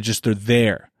 It's kind of just, they're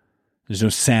there. There's no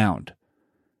sound.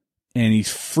 And he's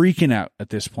freaking out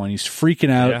at this point. He's freaking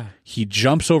out. Yeah. He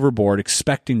jumps overboard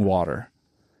expecting water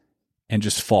and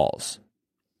just falls.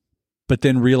 But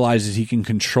then realizes he can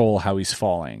control how he's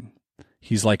falling.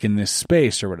 He's like in this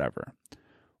space or whatever.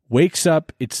 Wakes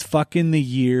up. It's fucking the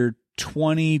year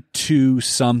 22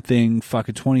 something,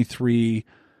 fucking 23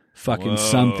 fucking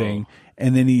something.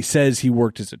 And then he says he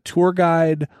worked as a tour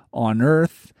guide on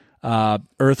Earth.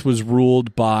 Earth was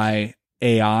ruled by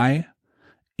AI,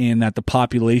 and that the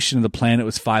population of the planet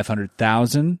was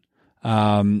 500,000.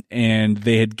 And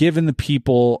they had given the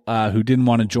people who didn't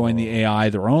want to join the AI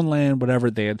their own land,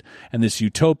 whatever they had, and this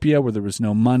utopia where there was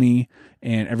no money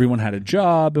and everyone had a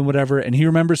job and whatever. And he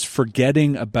remembers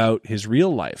forgetting about his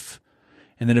real life.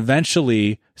 And then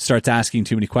eventually starts asking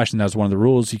too many questions. That was one of the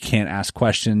rules. You can't ask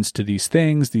questions to these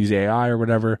things, these AI or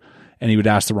whatever. And he would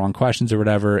ask the wrong questions or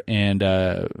whatever. And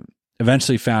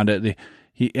eventually found it.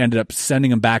 He ended up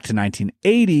sending him back to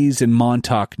 1980s in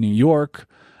Montauk, New York,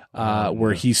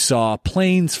 where he saw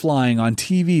planes flying on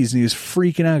TVs and he was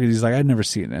freaking out because he's like, I'd never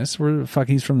seen this.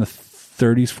 He's from the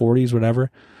 30s, 40s,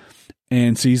 whatever.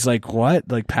 And so he's like,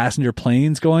 what? Like passenger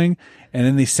planes going? And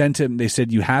then they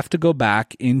said, you have to go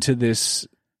back into this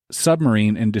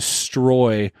submarine and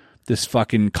destroy this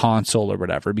fucking console or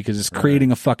whatever because it's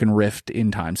creating a fucking rift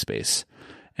in time space.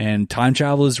 And time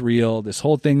travel is real. This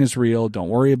whole thing is real. Don't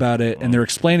worry about it. And they're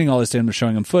explaining all this to him. They're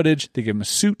showing him footage. They give him a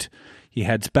suit. He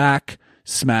heads back,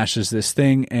 smashes this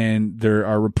thing. And there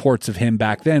are reports of him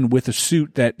back then with a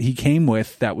suit that he came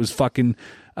with that was fucking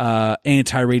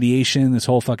anti-radiation, this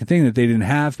whole fucking thing that they didn't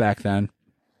have back then.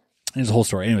 There's a whole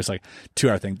story. Anyways, like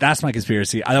 2-hour thing. That's my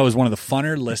conspiracy. That was one of the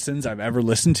funner listens I've ever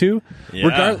listened to.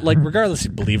 Yeah. Regardless,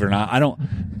 you believe it or not, I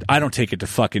don't take it to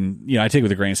fucking, I take it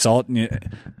with a grain of salt.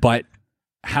 But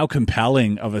how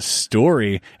compelling of a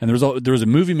story. And there was a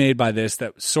movie made by this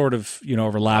that sort of,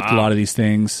 overlapped a lot of these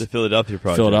things. The Philadelphia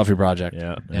Project.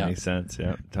 Yeah, that makes sense.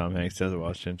 Yeah. Tom Hanks does it.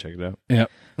 Washington. Check it out.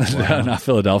 Yep. Wow. Not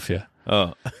Philadelphia.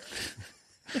 Oh.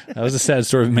 That was a sad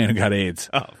story of a man who got AIDS.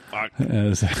 Oh, fuck.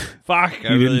 Fuck.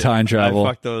 He didn't time travel. I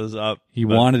fucked those up. He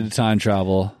wanted to time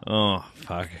travel. Oh,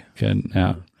 fuck. Couldn't.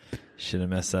 Yeah. Should have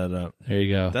messed that up. There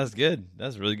you go. That's good.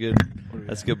 That's really good.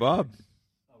 That's good, Bob.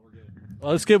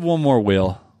 Well, let's give one more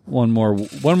wheel. One more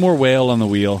whale on the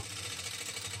wheel.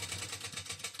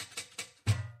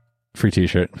 Free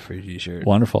t-shirt. Free t-shirt.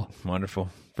 Wonderful.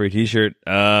 Free t-shirt.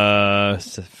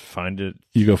 Find it.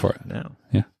 You go for it. Now.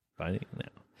 Yeah.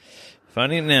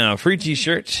 Finding it now. Free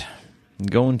t-shirt. I'm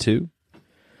going to.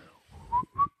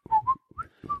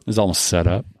 It's almost set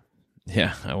up.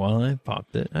 Yeah. Well, I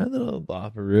popped it. I had a little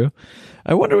bopperoo.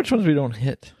 I wonder which ones we don't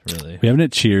hit, really. We haven't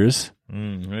hit cheers. We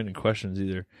haven't any questions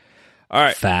either. All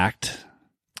right. Fact.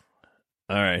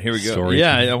 All right. Here we go. Story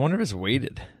Yeah. time. I wonder if it's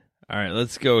weighted. All right.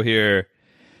 Let's go here.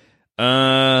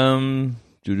 Do.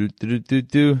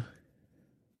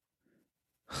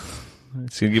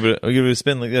 It's gonna I'll give it a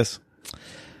spin like this.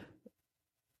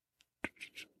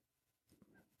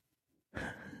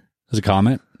 There's a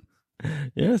comment.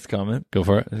 Yeah, it's a comment. Go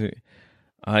for it.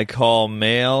 I call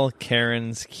male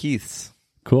Karen's Keiths.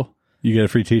 Cool. You get a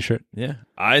free t-shirt. Yeah.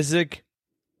 Isaac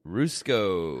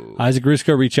Rusko. Isaac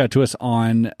Rusko, reach out to us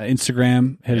on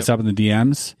Instagram. Hit us up in the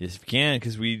DMs. Yes, if you can,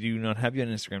 because we do not have you on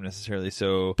Instagram necessarily.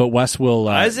 So, but Wes will.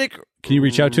 Isaac, can you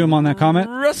reach out to him on that comment?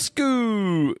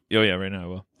 Rusko. Oh yeah, right now I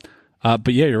will.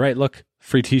 But yeah, you're right. Look,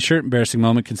 free t-shirt, embarrassing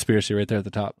moment, conspiracy right there at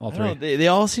the top. All three. They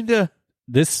all seem to.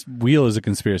 This wheel is a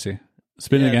conspiracy.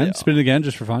 Spin it again. Spin it again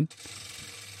just for fun.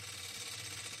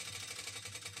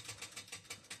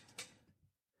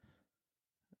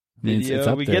 Video. It's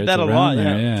up we there. get that it's a lot. There,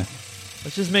 yeah. Yeah.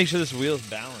 Let's just make sure this wheel's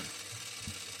balanced.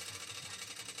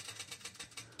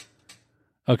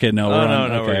 Okay, no, we're on.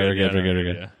 No, okay, we're good. We're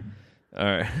good. All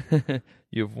right.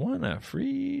 You've won a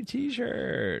free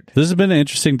t-shirt. This has been an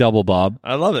interesting double, Bob.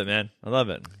 I love it, man. I love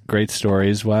it. Great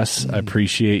stories, Wes. I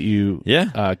appreciate you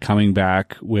coming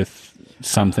back with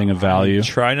something of value.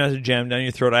 Try not to jam down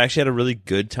your throat. I actually had a really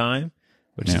good time,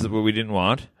 which is what we didn't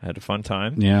want. I had a fun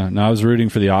time. Yeah. No, I was rooting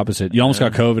for the opposite. You almost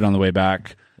got COVID on the way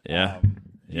back. Yeah.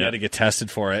 You had to get tested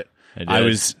for it. I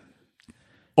was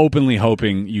openly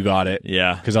hoping you got it.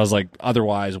 Yeah. Because I was like,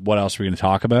 otherwise, what else are we going to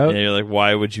talk about? Yeah, you're like,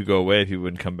 why would you go away if you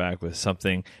wouldn't come back with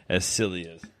something as silly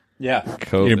as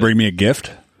COVID? You going to bring me a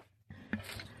gift?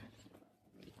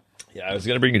 Yeah, I was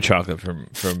going to bring you chocolate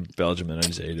from Belgium, and I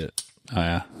just ate it. Oh,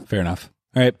 yeah. Fair enough.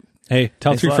 All right. Hey,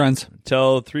 tell 3 friends.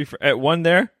 Tell 3 friends. One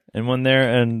there, and one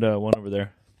over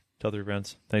there. Tell 3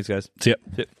 friends. Thanks, guys. See ya.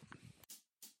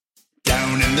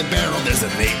 Down in the barrel, there's a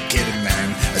naked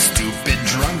man, a stupid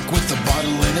drunk with a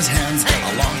bottle in his hands.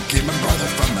 Along came a brother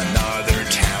from another